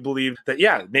 I do believe that,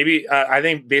 maybe I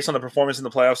think based on the performance in the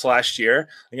playoffs last year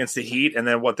against the Heat and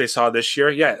then what they saw this year,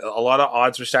 a lot of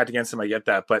odds were stacked against him. I get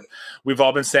that. But we've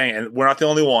all been saying, and we're not the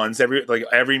only ones,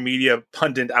 every media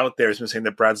pundit out there has been saying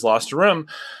that Brad's lost a room,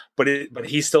 but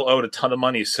he's still owed a ton of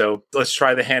money. So let's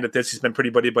try the hand at this. He's been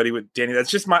pretty buddy with Danny. That's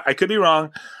just I could be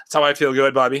wrong. That's how I feel. Go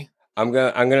ahead, Bobby. I'm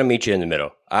gonna meet you in the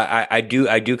middle. I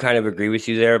do kind of agree with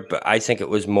you there, but I think it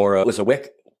was more listen,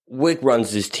 Wick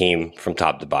runs this team from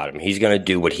top to bottom. He's going to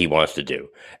do what he wants to do.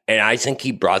 And I think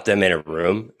he brought them in a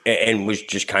room and was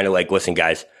just kind of like, listen,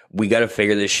 guys, we got to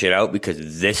figure this shit out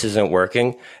because this isn't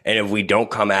working. And if we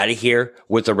don't come out of here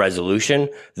with a resolution,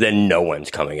 then no one's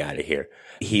coming out of here.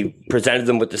 He presented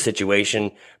them with the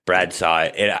situation. Brad saw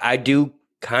it. And I do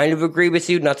kind of agree with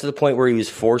you, not to the point where he was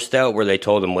forced out, where they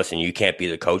told him, listen, you can't be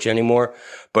the coach anymore.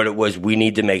 But it was, we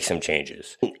need to make some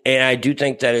changes. And I do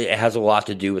think that it has a lot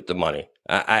to do with the money.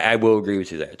 I will agree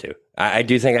with you there, too. I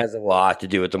do think it has a lot to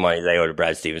do with the money they owe to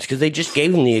Brad Stevens, because they just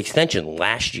gave him the extension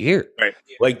last year. Right.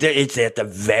 It's at the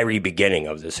very beginning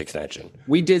of this extension.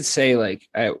 We did say,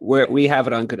 we have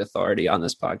it on good authority on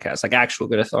this podcast, actual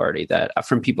good authority, that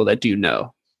from people that do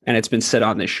know, and it's been said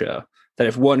on this show, that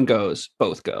if one goes,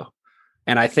 both go.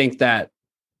 And I think that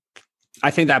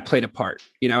played a part.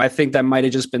 I think that might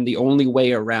have just been the only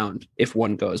way around, if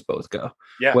one goes, both go,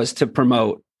 was to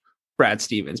promote Brad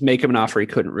Stevens, make him an offer he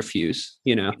couldn't refuse,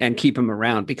 and keep him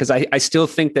around. Because I still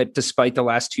think that despite the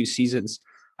last two seasons,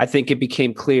 I think it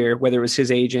became clear, whether it was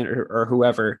his agent or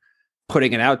whoever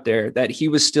putting it out there, that he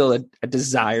was still a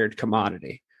desired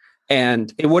commodity.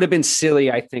 And it would have been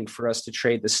silly, I think, for us to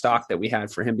trade the stock that we had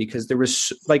for him, because there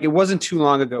was it wasn't too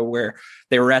long ago where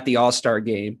they were at the All-Star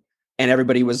game and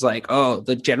everybody was like, oh,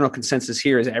 the general consensus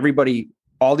here is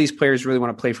all these players really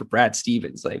want to play for Brad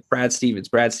Stevens, Brad Stevens.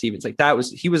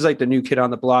 He was the new kid on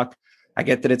the block. I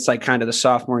get that it's kind of the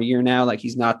sophomore year now.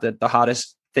 He's not the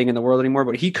hottest thing in the world anymore,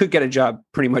 but he could get a job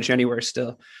pretty much anywhere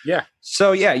still. Yeah.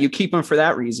 So you keep him for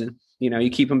that reason. You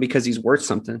keep him because he's worth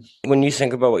something. When you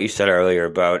think about what you said earlier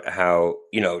about how,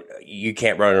 you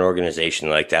can't run an organization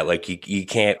like that. You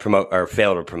can't promote or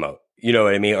fail to promote. You know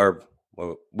what I mean? Or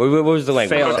what was the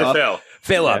language?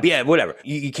 Fail up. Yeah, whatever.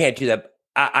 You can't do that.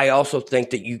 I also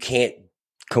think that you can't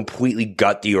completely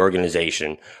gut the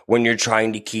organization when you're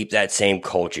trying to keep that same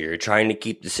culture. You're trying to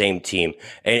keep the same team.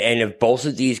 And if both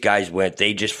of these guys went,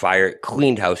 they just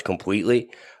cleaned house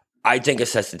completely. I think it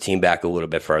sets the team back a little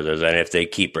bit further than if they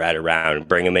keep Brad around,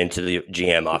 bring him into the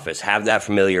GM office, have that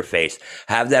familiar face,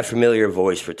 have that familiar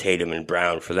voice for Tatum and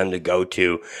Brown for them to go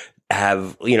to,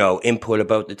 have, input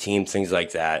about the team, things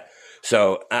like that.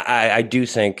 So I do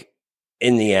think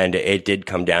in the end, it did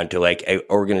come down to an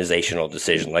organizational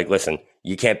decision. Listen,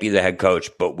 you can't be the head coach,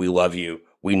 but we love you.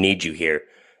 We need you here.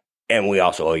 And we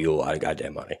also owe you a lot of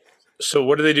goddamn money. So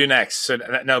what do they do next? So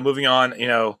now moving on,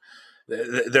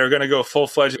 they're going to go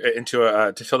full-fledged into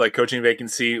to fill that coaching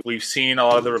vacancy. We've seen a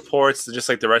lot of the reports, just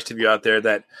like the rest of you out there,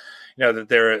 that that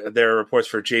there are reports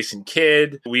for Jason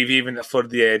Kidd. We've even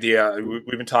floated the idea. We've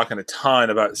been talking a ton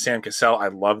about Sam Cassell. I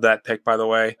love that pick, by the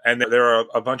way. And there are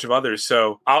a bunch of others.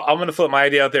 So I'm going to float my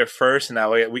idea out there first, and that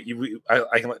way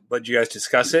I can let you guys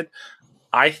discuss it.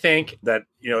 I think that,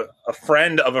 a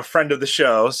friend of the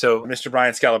show, so Mr.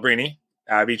 Brian Scalabrini,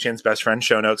 Abby Chin's best friend,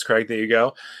 show notes, Craig, there you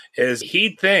go, is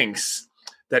he thinks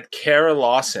that Kara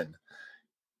Lawson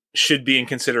should be in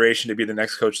consideration to be the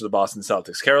next coach of the Boston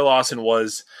Celtics. Kara Lawson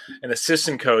was an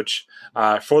assistant coach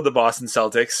for the Boston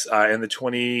Celtics in the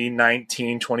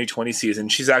 2019-2020 season.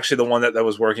 She's actually the one that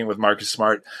was working with Marcus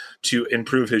Smart to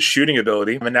improve his shooting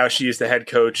ability. And now she is the head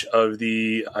coach of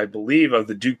the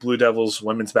Duke Blue Devils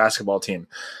women's basketball team.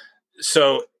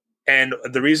 So, and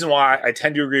the reason why I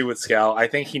tend to agree with Scal, I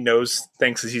think he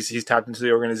thinks he's tapped into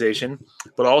the organization,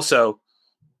 but also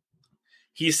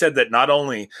he said that not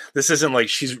only this isn't like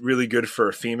she's really good for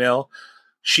a female,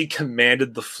 she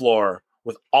commanded the floor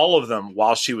with all of them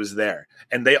while she was there,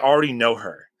 and they already know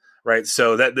her, right?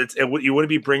 So you wouldn't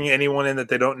be bringing anyone in that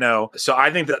they don't know. So I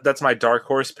think that's my dark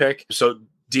horse pick. So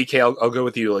DK, I'll go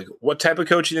with you. Like, what type of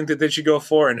coach do you think that they should go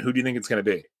for, and who do you think it's going to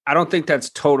be? I don't think that's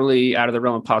totally out of the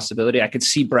realm of possibility. I could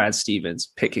see Brad Stevens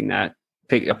picking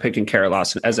Kara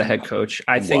Lawson as a head coach.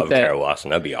 I think that Kara Lawson,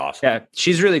 that'd be awesome. Yeah,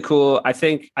 she's really cool. I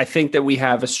think that we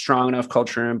have a strong enough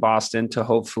culture in Boston to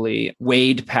hopefully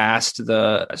wade past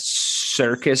the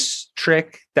circus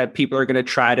trick that people are going to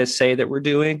try to say that we're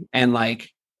doing. And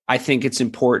I think it's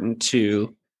important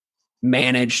to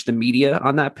manage the media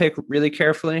on that pick really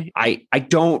carefully. I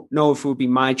don't know if it would be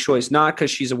my choice, not because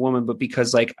she's a woman, but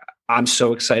because I'm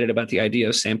so excited about the idea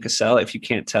of Sam Cassell. If you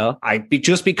can't tell,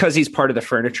 just because he's part of the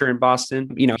furniture in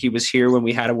Boston. He was here when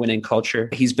we had a winning culture.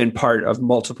 He's been part of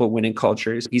multiple winning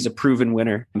cultures. He's a proven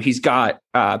winner. He's got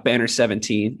banner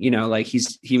 17.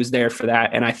 He was there for that.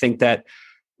 And I think that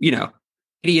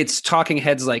idiots, talking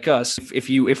heads like us,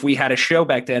 if we had a show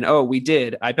back then, we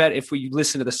did. I bet if we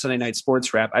listen to the Sunday Night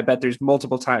Sports Wrap, I bet there's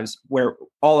multiple times where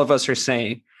all of us are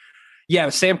saying, yeah,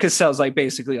 Sam Cassell's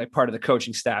basically part of the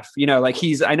coaching staff. I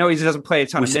know he doesn't play a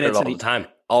ton of minutes.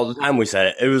 All the time we said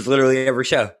it. It was literally every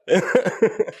show.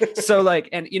 So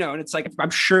and it's I'm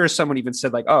sure someone even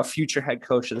said future head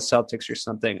coach of the Celtics or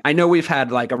something. I know we've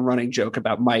had a running joke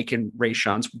about Mike and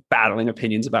Rayshon's battling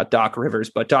opinions about Doc Rivers,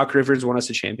 but Doc Rivers won us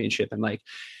a championship, and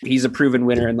he's a proven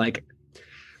winner. And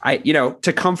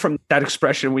to come from that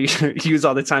expression we use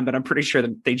all the time, but I'm pretty sure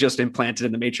that they just implanted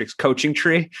in the Matrix coaching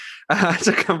tree.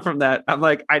 To come from that, I'm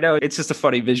I know it's just a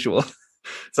funny visual.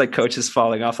 It's like coaches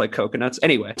falling off like coconuts.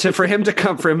 Anyway, for him to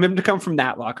come from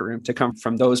that locker room, to come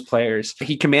from those players,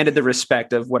 he commanded the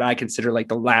respect of what I consider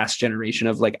the last generation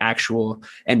of actual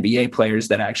NBA players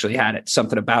that actually had it,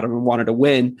 something about them and wanted to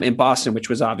win in Boston, which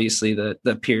was obviously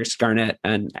the Pierce, Garnett,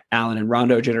 and Allen and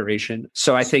Rondo generation.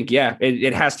 So I think,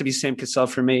 it has to be Sam Cassell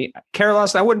for me. Kara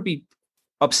Lawson, I wouldn't be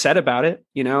upset about it.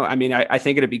 I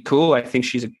think it'd be cool. I think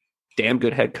she's a damn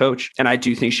good head coach, and I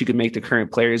do think she could make the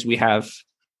current players we have.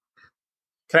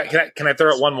 Can I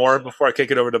throw out one more before I kick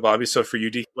it over to Bobby? So for you,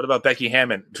 D, what about Becky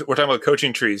Hammon? We're talking about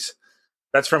coaching trees.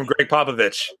 That's from Greg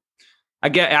Popovich.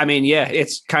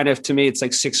 It's kind of, to me,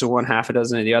 it's 6 of one, half a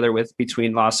dozen of the other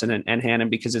between Lawson and Hammon,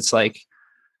 because it's I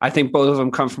think both of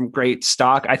them come from great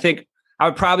stock. I think I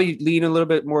would probably lean a little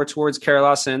bit more towards Kara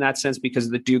Lawson in that sense because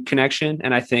of the Duke connection.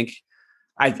 And I think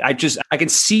I can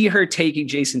see her taking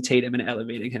Jason Tatum and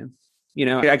elevating him.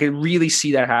 I can really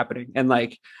see that happening. And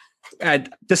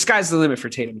the sky's the limit for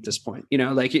Tatum at this point.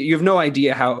 You have no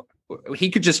idea how he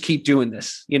could just keep doing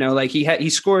this. He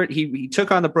scored, he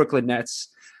took on the Brooklyn Nets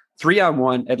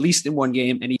 3-on-1, at least in one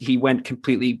game, and he went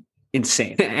completely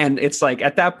insane. And it's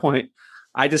at that point,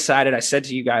 I said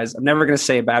to you guys, I'm never going to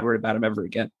say a bad word about him ever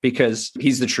again, because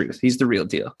he's the truth. He's the real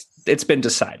deal. It's been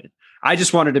decided. I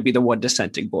just wanted to be the one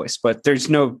dissenting voice, but there's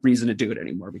no reason to do it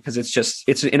anymore because it's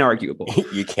inarguable.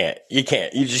 You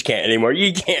just can't anymore.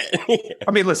 You can't.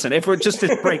 Listen, if we're just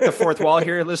to break the fourth wall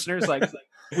here, listeners,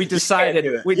 we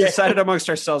decided amongst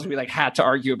ourselves, we had to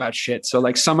argue about shit.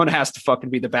 So someone has to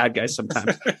fucking be the bad guy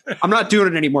sometimes. I'm not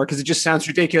doing it anymore because it just sounds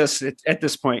ridiculous at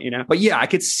this point, But yeah, I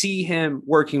could see him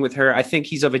working with her. I think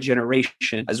he's of a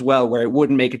generation as well where it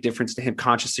wouldn't make a difference to him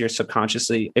consciously or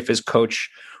subconsciously if his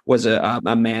coach was a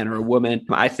man or a woman.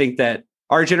 I think that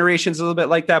our generation's a little bit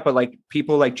like that, but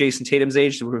people like Jason Tatum's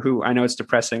age, who I know it's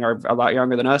depressing, are a lot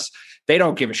younger than us. They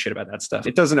don't give a shit about that stuff.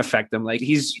 It doesn't affect them.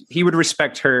 He would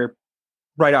respect her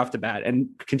right off the bat and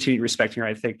continue respecting her.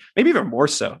 I think maybe even more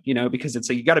so, because it's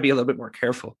you got to be a little bit more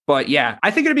careful. But yeah,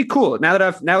 I think it'd be cool now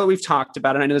that we've talked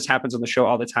about it. I know this happens on the show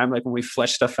all the time. When we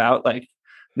flesh stuff out,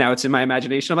 Now it's in my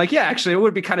imagination. I'm like, yeah, actually, it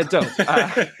would be kind of dope.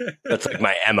 That's like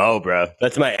my MO, bro.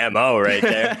 That's my MO right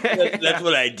there. That's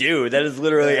what I do. That is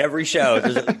literally every show.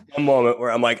 There's one moment where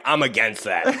I'm like, I'm against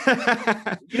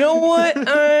that. You know what?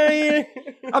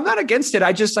 I'm not against it.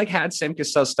 I just like had Sam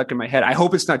Cassell stuck in my head. I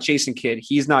hope it's not Jason Kidd.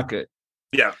 He's not good.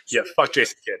 Yeah. Fuck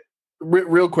Jason Kidd.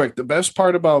 Real quick, the best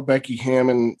part about Becky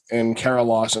Hammon and Kara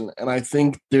Lawson, and I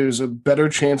think there's a better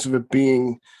chance of it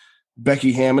being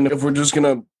Becky Hammon if we're just going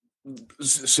to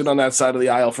sit on that side of the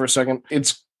aisle for a second.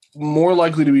 It's more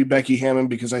likely to be Becky Hammon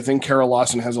because I think Kara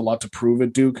Lawson has a lot to prove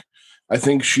at Duke. I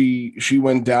think she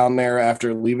went down there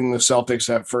after leaving the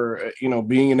Celtics for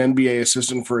being an NBA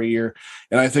assistant for a year,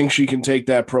 and I think she can take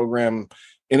that program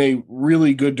in a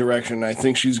really good direction. I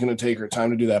think she's going to take her time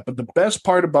to do that. But the best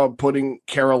part about putting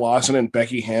Kara Lawson and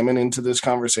Becky Hammon into this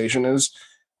conversation is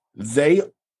they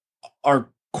are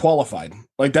qualified.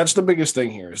 Like, that's the biggest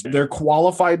thing here is they're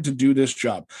qualified to do this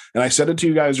job. And I said it to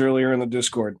you guys earlier in the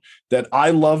Discord that I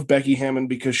love Becky Hammon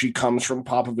because she comes from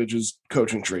Popovich's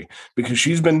coaching tree, because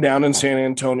she's been down in San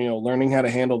Antonio learning how to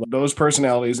handle those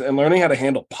personalities and learning how to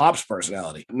handle Pop's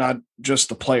personality, not just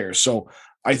the players. So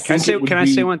I think can I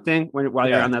say one thing while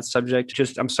you're on that subject?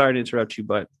 I'm sorry to interrupt you,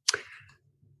 but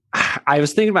I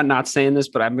was thinking about not saying this,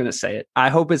 but I'm going to say it. I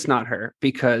hope it's not her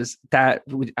because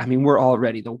we're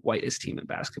already the whitest team in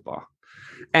basketball.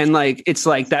 And like, it's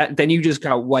like that. Then you just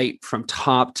got white from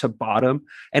top to bottom.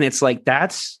 And it's like,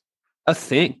 that's a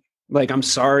thing. Like, I'm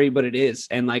sorry, but it is.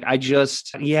 And like,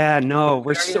 it's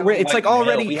like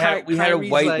already we had a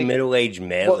white middle-aged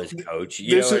male as coach.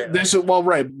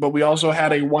 Right. But we also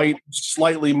had a white,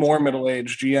 slightly more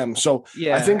middle-aged GM. So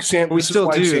yeah, I think Sam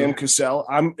Cassell,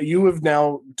 you have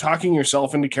now talking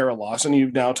yourself into Kara Lawson.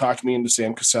 You've now talked me into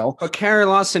Sam Cassell. But Kara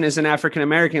Lawson is an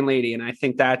African-American lady. And I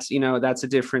think that's a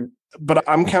different. But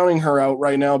I'm counting her out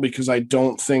right now because I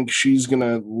don't think she's going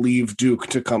to leave Duke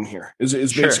to come here is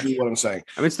basically what I'm saying.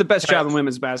 I mean, it's the best job in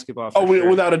women's basketball.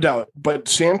 Without a doubt. But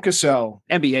Sam Cassell.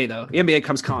 NBA, though. The NBA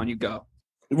comes calling, you go.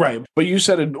 Right. But you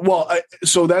said it. Well,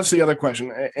 so that's the other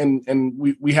question. And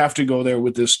we have to go there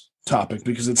with this topic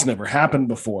because it's never happened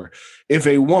before. If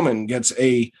a woman gets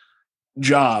a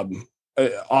job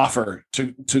offer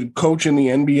to coach in the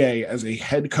NBA as a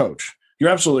head coach, you're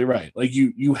absolutely right. Like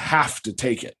you have to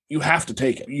take it. You have to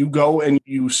take it. You go and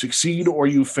you succeed or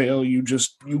you fail. You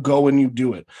go and you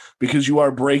do it because you are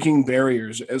breaking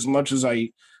barriers as much as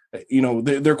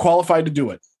they're qualified to do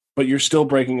it, but you're still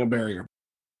breaking a barrier.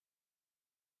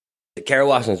 Kara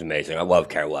Lawson is amazing. I love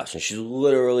Kara Lawson. She's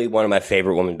literally one of my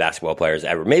favorite women basketball players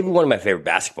ever. Maybe one of my favorite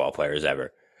basketball players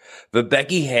ever. But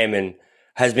Becky Hammon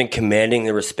has been commanding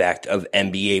the respect of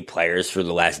NBA players for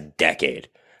the last decade.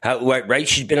 Right?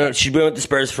 She's been with the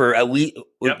Spurs for at least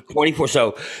 24.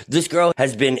 So this girl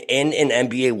has been in an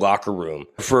NBA locker room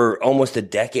for almost a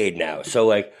decade now. So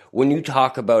like when you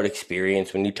talk about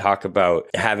experience, when you talk about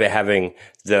having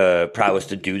the prowess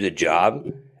to do the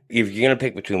job, if you're going to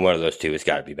pick between one of those two, it's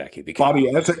got to be Becky. Because Bobby,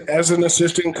 as an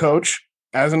assistant coach,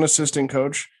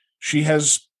 she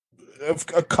has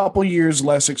a couple years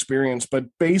less experience, but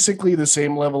basically the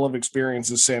same level of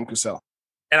experience as Sam Cassell.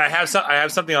 And I have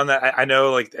something on that. I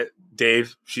know, like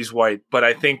Dave, she's white, but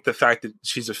I think the fact that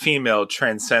she's a female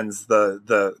transcends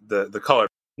the color.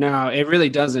 No, it really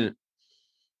doesn't.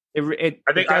 I think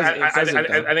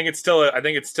it's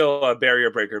still a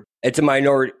barrier breaker. It's a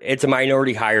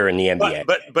minority hire in the NBA.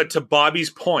 But to Bobby's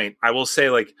point, I will say,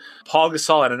 like, Paul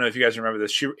Gasol, I don't know if you guys remember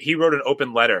this. He wrote an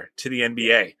open letter to the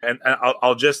NBA, and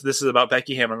this is about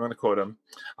Becky Hammon. I'm going to quote him.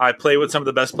 I play with some of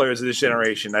the best players of this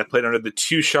generation. I played under the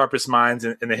two sharpest minds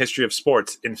in the history of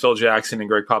sports in Phil Jackson and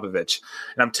Greg Popovich.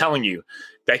 And I'm telling you,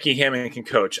 Becky Hammon can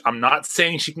coach. I'm not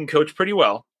saying she can coach pretty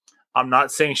well. I'm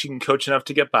not saying she can coach enough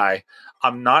to get by.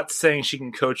 I'm not saying she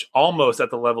can coach almost at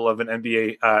the level of an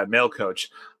NBA male coach.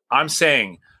 I'm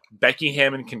saying Becky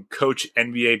Hammon can coach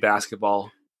NBA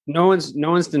basketball. No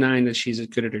one's denying that she's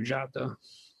good at her job, though.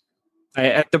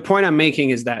 The point I'm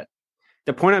making is that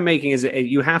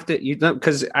you have to,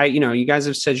 because you guys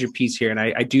have said your piece here, and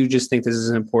I do just think this is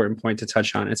an important point to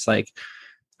touch on. It's like,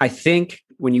 I think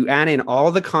when you add in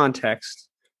all the context,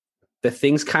 the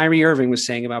things Kyrie Irving was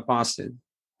saying about Boston,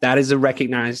 that is a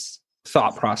recognized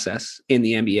thought process in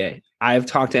the NBA. I've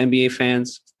talked to NBA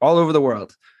fans all over the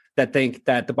world that think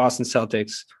that the Boston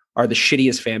Celtics are the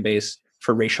shittiest fan base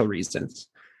for racial reasons.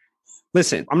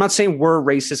 Listen, I'm not saying we're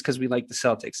racist because we like the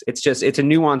Celtics. It's a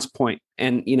nuanced point.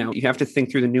 And, you have to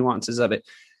think through the nuances of it.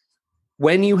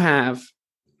 When you have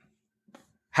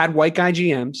had white guy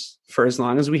GMs for as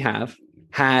long as we have,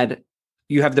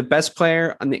 you have the best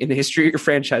player in the history of your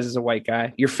franchise as a white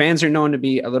guy. Your fans are known to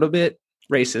be a little bit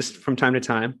racist from time to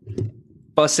time,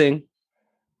 busing,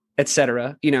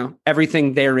 etc.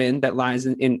 Everything therein that lies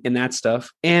in that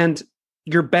stuff. And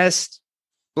your best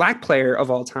black player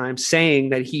of all time saying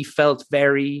that he felt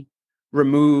very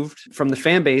removed from the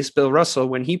fan base, Bill Russell,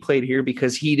 when he played here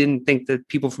because he didn't think that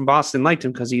people from Boston liked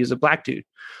him because he was a black dude.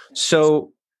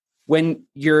 So when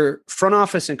your front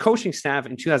office and coaching staff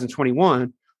in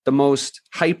 2021, the most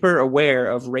hyper aware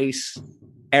of race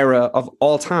era of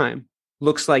all time,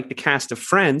 looks like the cast of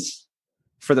Friends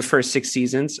for the first 6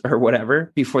 seasons or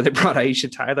whatever before they brought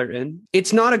Aisha Tyler in.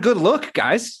 It's not a good look,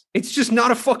 guys. It's just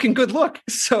not a fucking good look.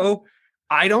 So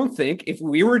I don't think if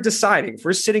we were deciding, if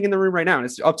we're sitting in the room right now and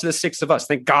it's up to the 6 of us,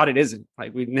 thank God it isn't.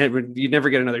 Like you'd never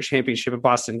get another championship in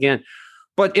Boston again.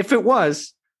 But if it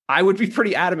was, I would be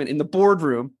pretty adamant in the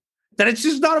boardroom that it's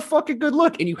just not a fucking good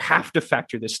look. And you have to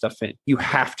factor this stuff in. You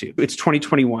have to. It's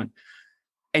 2021.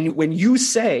 And when you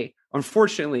say,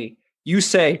 unfortunately, you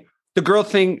say the girl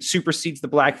thing supersedes the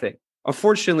black thing.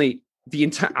 Unfortunately,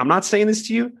 I'm not saying this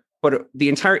to you, but the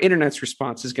entire internet's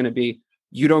response is going to be,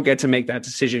 you don't get to make that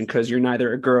decision because you're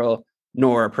neither a girl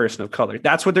nor a person of color.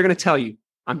 That's what they're going to tell you.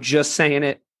 I'm just saying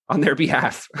it on their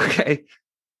behalf. Okay.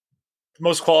 The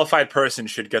most qualified person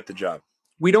should get the job.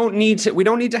 We don't need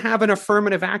to have an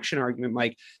affirmative action argument,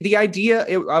 Mike. The idea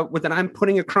that I'm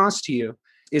putting across to you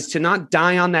is to not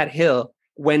die on that hill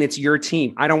when it's your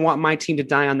team. I don't want my team to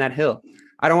die on that hill.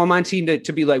 I don't want my team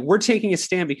to be like, we're taking a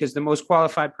stand because the most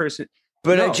qualified person.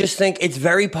 But no. I just think it's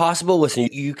very possible. Listen,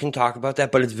 you can talk about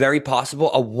that, but it's very possible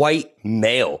a white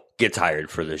male gets hired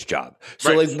for this job. So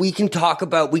right. like we can talk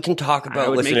about,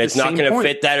 listen, it's not going to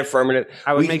fit that affirmative.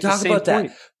 I would make the same point.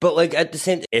 That. But like at the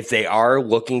same, if they are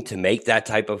looking to make that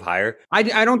type of hire, I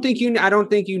don't think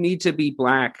you need to be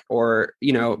black or,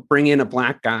 bring in a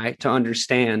black guy to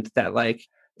understand that like,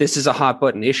 this is a hot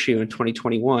button issue in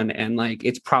 2021. And like,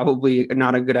 it's probably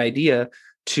not a good idea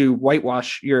to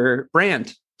whitewash your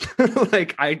brand.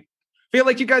 Like, I feel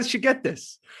like you guys should get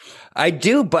this. I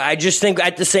do, but I just think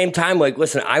at the same time, like,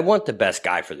 listen, I want the best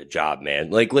guy for the job, man.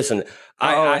 Like, listen, it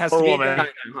has to be a guy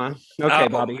now, huh? Okay,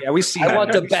 Bobby. Yeah, we see. I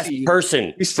want the best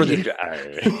person for the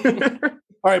job.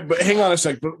 All right, but hang on a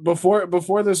sec.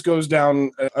 Before this goes down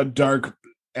a dark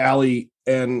alley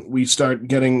and we start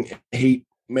getting hate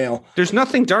mail, there's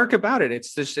nothing dark about it.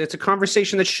 It's a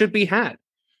conversation that should be had.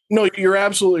 No, you're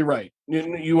absolutely right.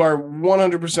 You are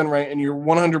 100% right, and you're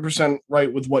 100%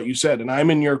 right with what you said, and I'm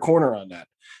in your corner on that.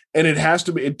 And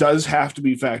it does have to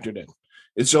be factored in.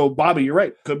 And so, Bobby, you're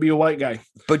right. Could be a white guy.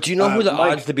 But do you know who the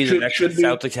odds to be the next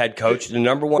Celtics head coach? The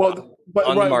number one on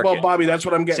the market. Well, Bobby, that's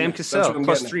what I'm getting. Sam Cassell,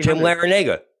 plus 300. Jim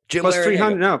Larinaga. Plus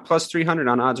 300. No, plus 300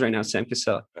 on odds right now, Sam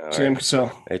Cassell. Sam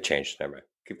Cassell. It changed. Never mind.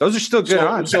 Those are still good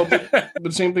odds.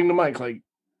 But same thing to Mike. Like,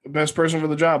 best person for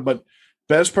the job, but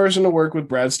best person to work with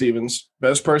Brad Stevens,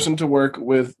 best person to work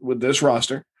with this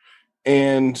roster.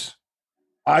 And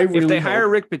if they hire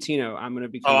Rick Pitino, I'm going to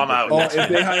be. I'm out. If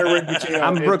they hire Rick Pitino,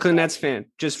 I'm a Brooklyn Nets fan.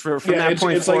 Just from that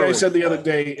point it's forward. Like I said the other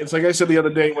day. It's like I said the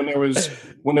other day when it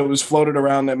was floated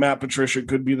around that Matt Patricia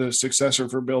could be the successor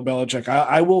for Bill Belichick.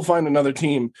 I will find another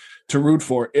team to root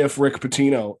for if Rick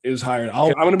Pitino is hired.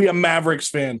 I'm going to be a Mavericks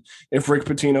fan if Rick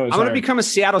Pitino is hired. I'm going to become a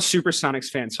Seattle Supersonics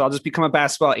fan, so I'll just become a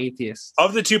basketball atheist.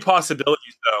 Of the two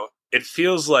possibilities, though, it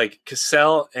feels like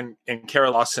Cassell and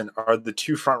Kara Lawson are the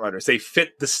two front runners. They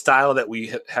fit the style that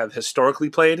we have historically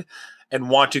played and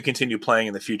want to continue playing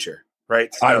in the future,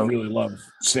 right? So, I really love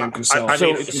Sam Cassell.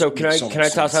 So can I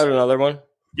toss out another one?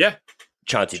 Yeah.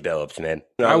 Chauncey Billups, man.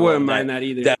 I wouldn't mind that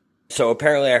either. So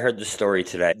apparently I heard the story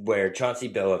today where Chauncey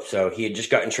Billups, so he had just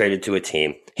gotten traded to a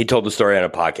team. He told the story on a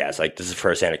podcast, like this is a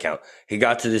first-hand account. He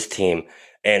got to this team,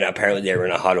 and apparently they were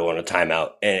in a huddle on a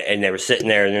timeout. And they were sitting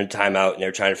there in a timeout, and they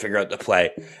were trying to figure out the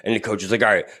play. And the coach was like, all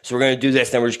right, so we're going to do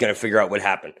this, then we're just going to figure out what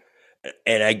happened.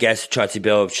 And I guess Chauncey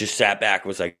Billups just sat back and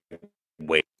was like,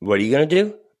 wait, what are you going to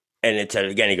do? And it said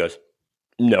it again. He goes,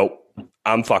 nope,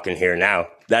 I'm fucking here now.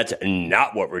 That's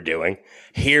not what we're doing.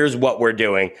 Here's what we're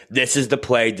doing. This is the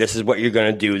play. This is what you're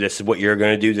going to do. This is what you're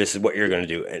going to do. This is what you're going to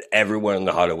do. And everyone in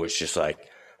the huddle was just like,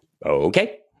 oh,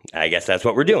 okay, I guess that's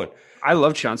what we're doing. I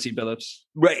love Chauncey Billups.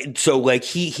 Right. So like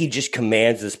he just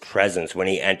commands this presence when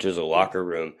he enters a locker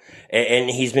room. And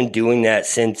he's been doing that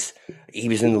since he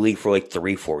was in the league for like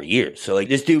 3-4 years. So like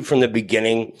this dude from the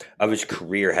beginning of his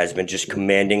career has been just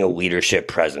commanding a leadership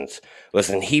presence.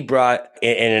 Listen, he brought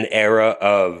in an era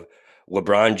of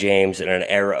LeBron James, in an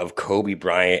era of Kobe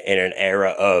Bryant, in an era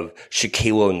of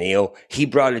Shaquille O'Neal. He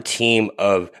brought a team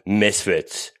of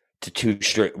misfits to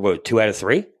 2 out of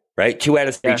 3, right? 2 out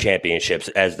of 3 championships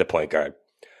as the point guard.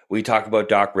 We talk about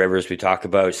Doc Rivers. We talk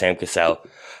about Sam Cassell.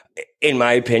 In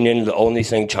my opinion, the only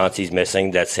thing Chauncey's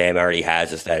missing that Sam already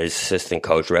has is that his assistant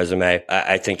coach resume.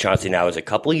 I think Chauncey now has a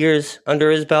couple years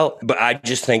under his belt, but I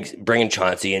just think bringing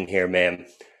Chauncey in here, man,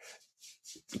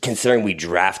 considering we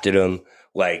drafted him,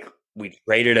 like we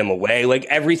traded him away, like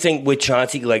everything with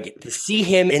Chauncey, like to see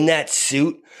him in that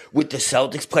suit with the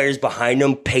Celtics players behind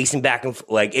him, pacing back and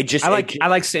like it just. I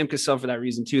like Sam Cassell for that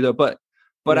reason too, though. But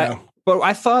Yeah.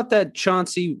 I thought that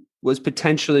Chauncey was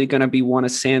potentially going to be one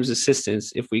of Sam's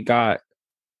assistants if we got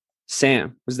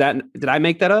Sam. Did I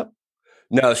make that up?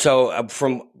 No. So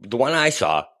from the one I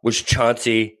saw was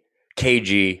Chauncey,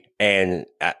 KG, and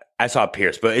I saw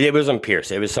Pierce, but it wasn't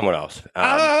Pierce. It was someone else. Dude,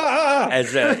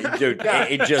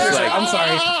 it just like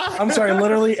I'm sorry.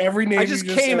 Literally every name I just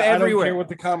you came said, everywhere. I don't care what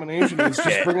the combination is.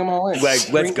 Just bring them all in.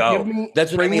 Like, let's go.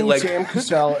 That's what I mean. Like Sam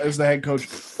Cassell as the head coach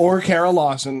or Kara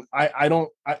Lawson.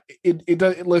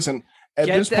 Listen. At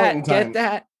this point in time, get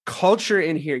that culture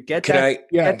in here. Get that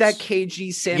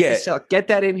KG Sam Cassell. Get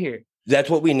that in here. That's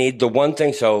what we need. The one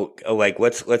thing. So, like,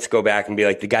 let's go back and be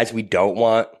like, the guys we don't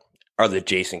want are the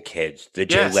Jason Kidds, the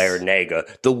Jay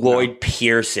Larranaga, the Lloyd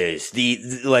Pierces, the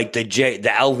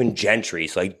Alvin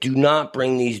Gentrys. Like, do not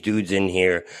bring these dudes in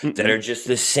here that are just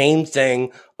the same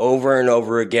thing over and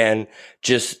over again.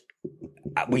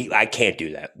 I can't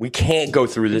do that. We can't go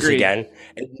through this again.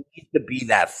 And we need to be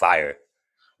that fire.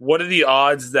 What are the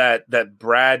odds that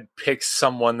Brad picks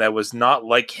someone that was not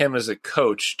like him as a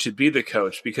coach to be the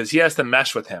coach, because he has to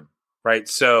mesh with him, right?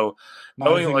 So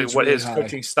knowing like what his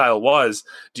coaching style was,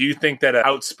 do you think that an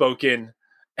outspoken,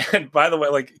 and by the way,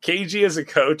 like KG as a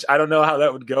coach, I don't know how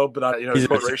that would go, but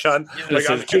quote Rayshawn, like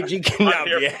I'm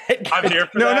here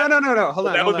for that. No. Hold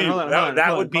on.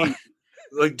 That would be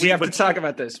like, we have to talk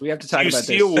about this. Do you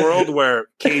see a world where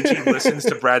KG listens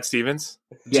to Brad Stevens?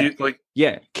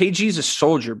 KG's a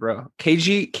soldier, bro.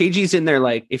 KG's in there.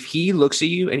 Like, if he looks at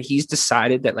you and he's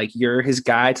decided that like you're his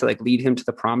guy to like lead him to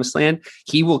the promised land,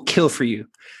 he will kill for you.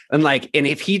 And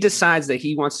if he decides that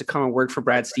he wants to come and work for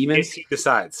Brad Stevens, if he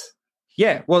decides.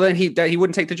 Yeah, well then he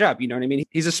wouldn't take the job. You know what I mean?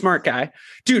 He's a smart guy,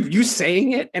 dude. You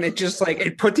saying it and it just like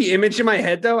it put the image in my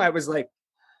head though. I was like,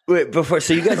 wait,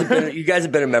 so you guys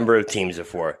have been a member of teams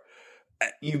before.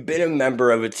 You've been a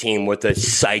member of a team with a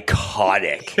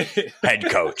psychotic head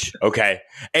coach, okay?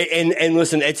 And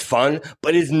listen, it's fun,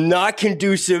 but it's not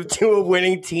conducive to a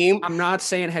winning team. I'm not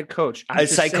saying head coach.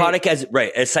 As psychotic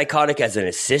as an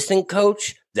assistant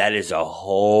coach, that is a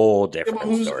whole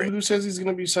different story. Who says he's going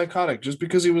to be psychotic just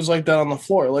because he was like that on the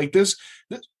floor? Like this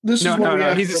is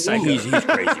what he's a psycho. He's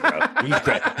crazy, bro. He's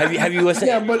crazy. Have you listened?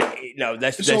 Yeah, but no,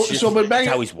 that's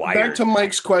how he's wired. Back to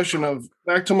Mike's question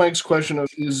of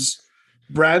is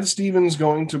Brad Stevens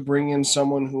going to bring in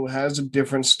someone who has a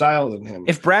different style than him?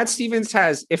 If Brad Stevens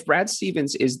has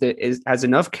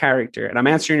enough character, and I'm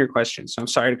answering your question, so I'm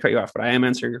sorry to cut you off, but I am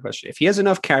answering your question. If he has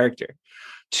enough character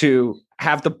to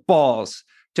have the balls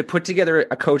to put together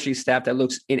a coaching staff that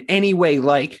looks in any way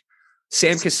like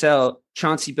Sam Cassell,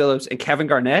 Chauncey Billups, and Kevin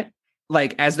Garnett,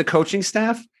 like as the coaching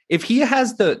staff, if he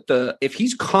has if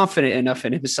he's confident enough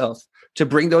in himself to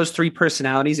bring those three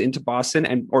personalities into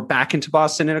Boston or back into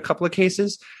Boston in a couple of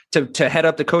cases to head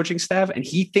up the coaching staff, and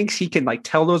he thinks he can like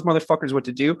tell those motherfuckers what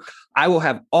to do, I will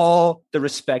have all the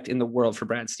respect in the world for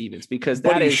Brad Stevens, because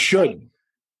he should.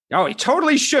 Oh, he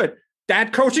totally should.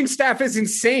 That coaching staff is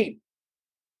insane.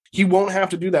 He won't have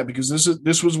to do that, because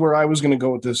this was where I was going to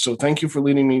go with this. So thank you for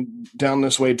leading me down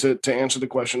this way to answer the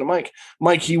question to Mike.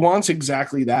 Mike, he wants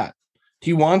exactly that.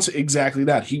 He wants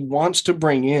to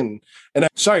bring in, and I'm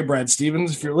sorry, Brad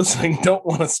Stevens, if you're listening, don't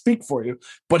want to speak for you,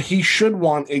 but he should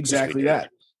want exactly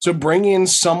that. To bring in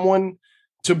someone,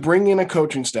 to bring in a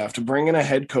coaching staff, to bring in a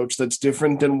head coach that's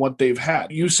different than what they've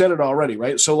had. You said it already,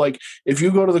 right? So like if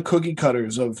you go to the cookie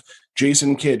cutters of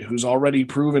Jason Kidd, who's already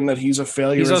proven that he's a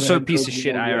failure. He's also a piece of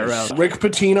shit IRL. Rick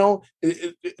Pitino,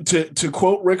 to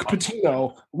quote Rick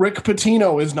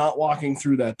Pitino is not walking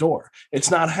through that door. It's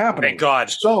not happening. Thank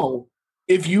God. So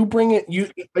if you bring it,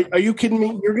 are you kidding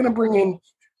me? You're going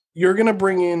to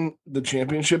bring in the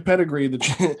championship pedigree,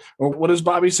 or what does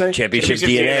Bobby say? Championship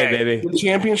DNA, baby. The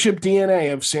championship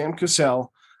DNA of Sam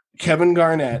Cassell, Kevin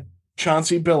Garnett,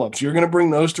 Chauncey Billups. You're going to bring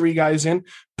those three guys in.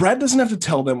 Brad doesn't have to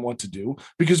tell them what to do,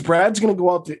 because Brad's going to go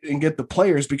out and get the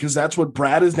players, because that's what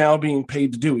Brad is now being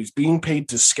paid to do. He's being paid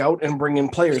to scout and bring in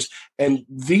players. And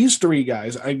these three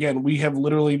guys, again, we have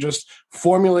literally just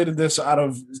formulated this out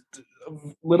of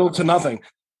little to nothing.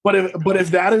 But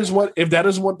if that is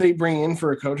what they bring in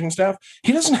for a coaching staff,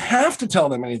 he doesn't have to tell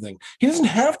them anything. He doesn't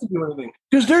have to do anything,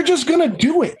 because they're just going to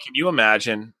do it. Can you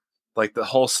imagine like the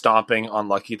whole stomping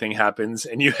unlucky thing happens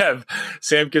and you have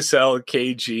Sam Cassell,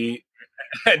 KG,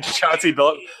 and Chauncey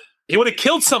Billups? He would have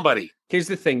killed somebody. Here's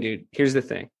the thing, dude. Here's the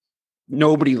thing.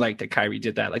 Nobody liked that Kyrie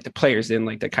did that. Like the players didn't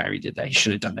like that Kyrie did that. He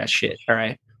shouldn't have done that shit. All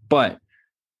right. But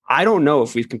I don't know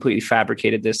if we've completely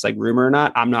fabricated this like rumor or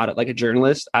not. I'm not like a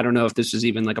journalist. I don't know if this was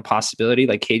even like a possibility.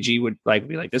 Like KG would like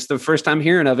be like, this is the first time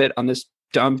hearing of it on this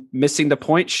dumb Missing the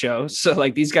Point show. So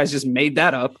like these guys just made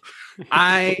that up.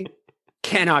 I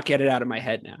cannot get it out of my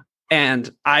head now.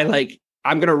 And I'm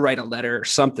going to write a letter or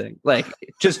something. Like,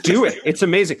 just do it. It's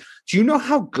amazing. Do you know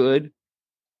how good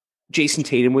Jason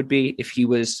Tatum would be if he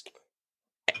was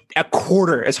a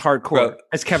quarter as hardcore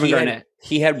as Kevin Garnett?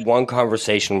 He had one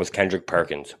conversation with Kendrick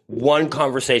Perkins. One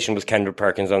conversation with Kendrick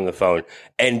Perkins on the phone.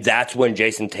 And that's when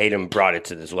Jason Tatum brought it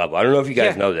to this level. I don't know if you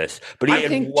guys know this, but I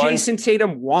think Jason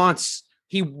Tatum wants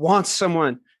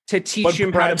someone to teach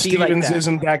him how to be like that. Brad Stevens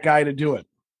isn't that guy to do it.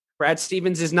 Brad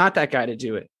Stevens is not that guy to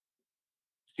do it.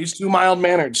 He's too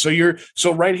mild-mannered. So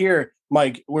right here,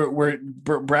 Mike, we're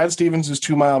Brad Stevens is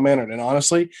too mild-mannered. And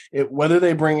honestly, whether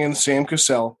they bring in Sam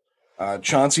Cassell,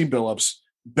 Chauncey Billups,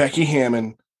 Becky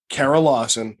Hammon, Kara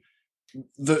Lawson,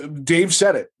 Dave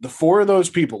said it. The four of those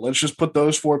people, let's just put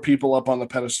those four people up on the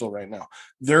pedestal right now.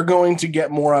 They're going to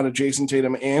get more out of Jason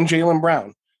Tatum and Jaylen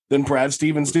Brown than Brad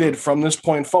Stevens did from this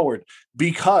point forward,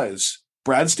 because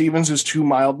Brad Stevens is too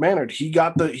mild-mannered. He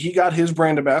got his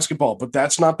brand of basketball, but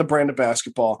that's not the brand of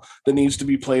basketball that needs to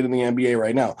be played in the NBA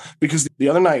right now. Because the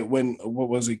other night, what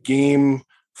was it, Game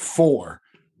 4,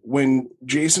 when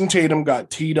Jason Tatum got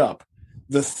teed up,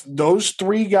 those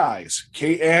three guys,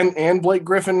 and Blake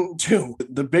Griffin too,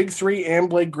 the big three and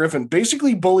Blake Griffin,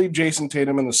 basically bullied Jason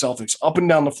Tatum and the Celtics up and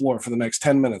down the floor for the next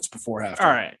 10 minutes before halftime. All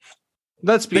right,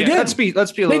 let's be a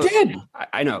little. They did.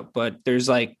 I know, but there's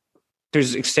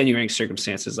extenuating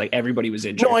circumstances. Like everybody was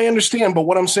injured. No, I understand. But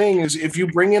what I'm saying is if you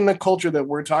bring in the culture that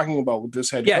we're talking about with this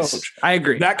head coach, I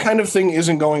agree. That kind of thing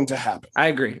isn't going to happen. I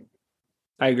agree.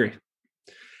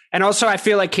 And also, I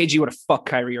feel like KG would have fucked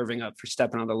Kyrie Irving up for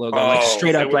stepping on the logo, like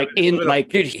straight up, like in like.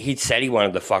 Dude, he said he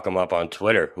wanted to fuck him up on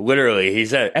Twitter. Literally, he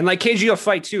said. And like KG will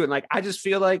fight too. And like, I just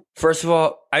feel like. First of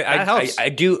all, I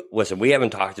do listen. We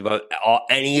haven't talked about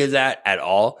any of that at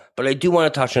all, but I do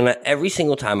want to touch on that. Every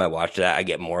single time I watch that, I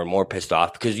get more and more pissed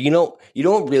off because you know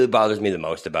what really bothers me the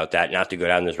most about that. Not to go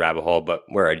down this rabbit hole, but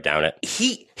we're already down it.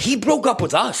 He broke up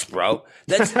with us, bro.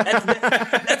 That's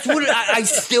what I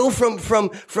still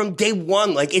from day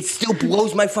one. Like it still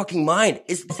blows my fucking mind.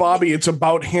 Bobby, it's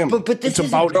about him. But this is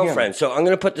about a girlfriend. Him. So I'm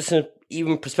going to put this in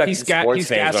even perspective. He's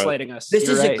gaslighting us. This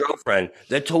is a girlfriend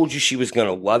that told you she was going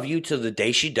to love you till the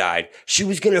day she died. She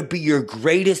was going to be your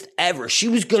greatest ever. She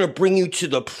was going to bring you to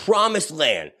the promised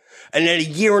land. And then a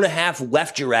year and a half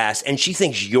left your ass, and she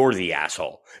thinks you're the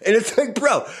asshole. And it's like,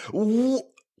 bro,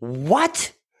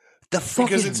 what? The fuck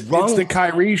because is wrong? It's the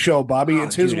Kyrie show, Bobby.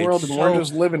 It's his world, and we're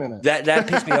just living in it. That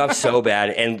pissed me off so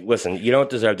bad. And listen, you don't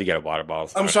deserve to get a water bottle.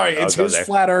 I'm sorry, it's his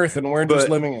flat Earth, and we're just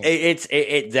living in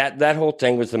it. That whole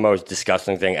thing was the most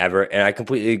disgusting thing ever. And I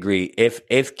completely agree. If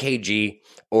KG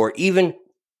or even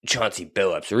Chauncey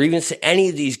Billups or even any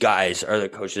of these guys are the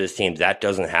coach of this team, that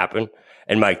doesn't happen.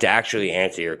 And Mike, to actually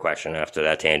answer your question after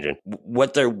that tangent,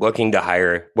 what Brad's looking to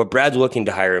hire,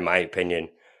 in my opinion,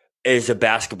 is a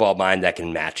basketball mind that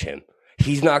can match him.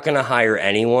 He's not going to hire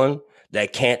anyone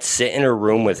that can't sit in a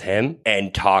room with him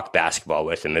and talk basketball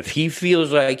with him. If he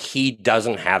feels like he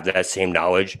doesn't have that same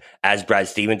knowledge as Brad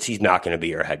Stevens, he's not going to be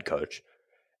your head coach.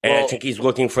 And I think he's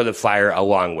looking for the fire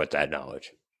along with that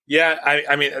knowledge. Yeah,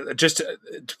 I mean, just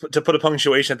to put a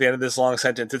punctuation at the end of this long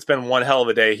sentence, it's been one hell of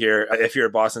a day here. If you're a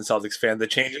Boston Celtics fan, the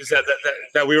changes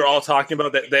that we were all talking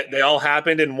about, that they all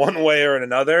happened in one way or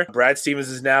another. Brad Stevens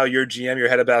is now your GM, your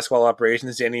head of basketball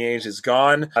operations. Danny Ainge is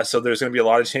gone. So there's going to be a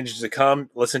lot of changes to come.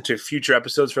 Listen to future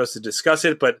episodes for us to discuss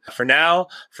it. But for now,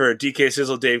 for DK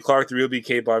Sizzle, Dave Clark, the real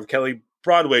BK, Bob Kelly,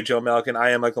 Broadway, Joe Malkin, I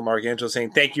am Michael Marcangelo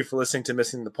saying thank you for listening to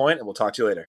Missing the Point, and we'll talk to you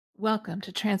later. Welcome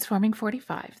to Transforming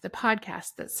 45, the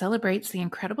podcast that celebrates the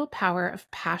incredible power of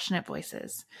passionate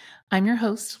voices. I'm your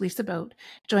host, Lisa Boat.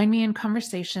 Join me in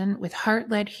conversation with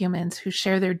heart-led humans who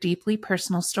share their deeply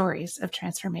personal stories of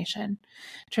transformation.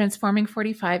 Transforming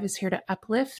 45 is here to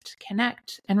uplift,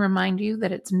 connect, and remind you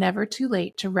that it's never too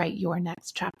late to write your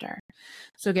next chapter.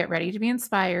 So get ready to be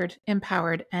inspired,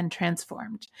 empowered, and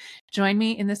transformed. Join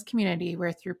me in this community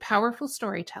where through powerful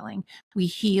storytelling, we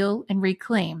heal and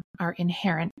reclaim our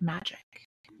inherent magic.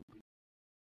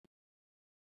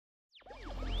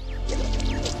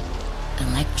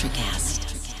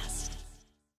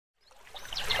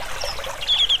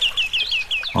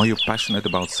 Are you passionate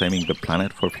about saving the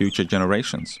planet for future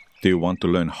generations? Do you want to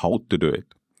learn how to do it?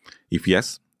 If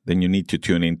yes, then you need to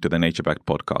tune in to the Nature Back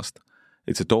podcast.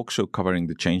 It's a talk show covering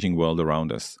the changing world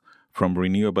around us, from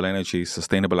renewable energy,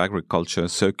 sustainable agriculture,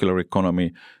 circular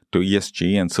economy to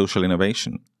ESG and social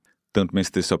innovation. Don't miss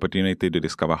this opportunity to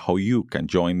discover how you can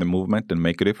join the movement and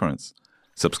make a difference.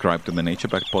 Subscribe to the Nature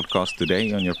Back podcast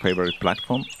today on your favorite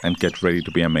platform and get ready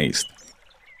to be amazed.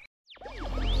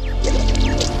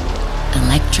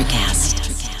 Electricast.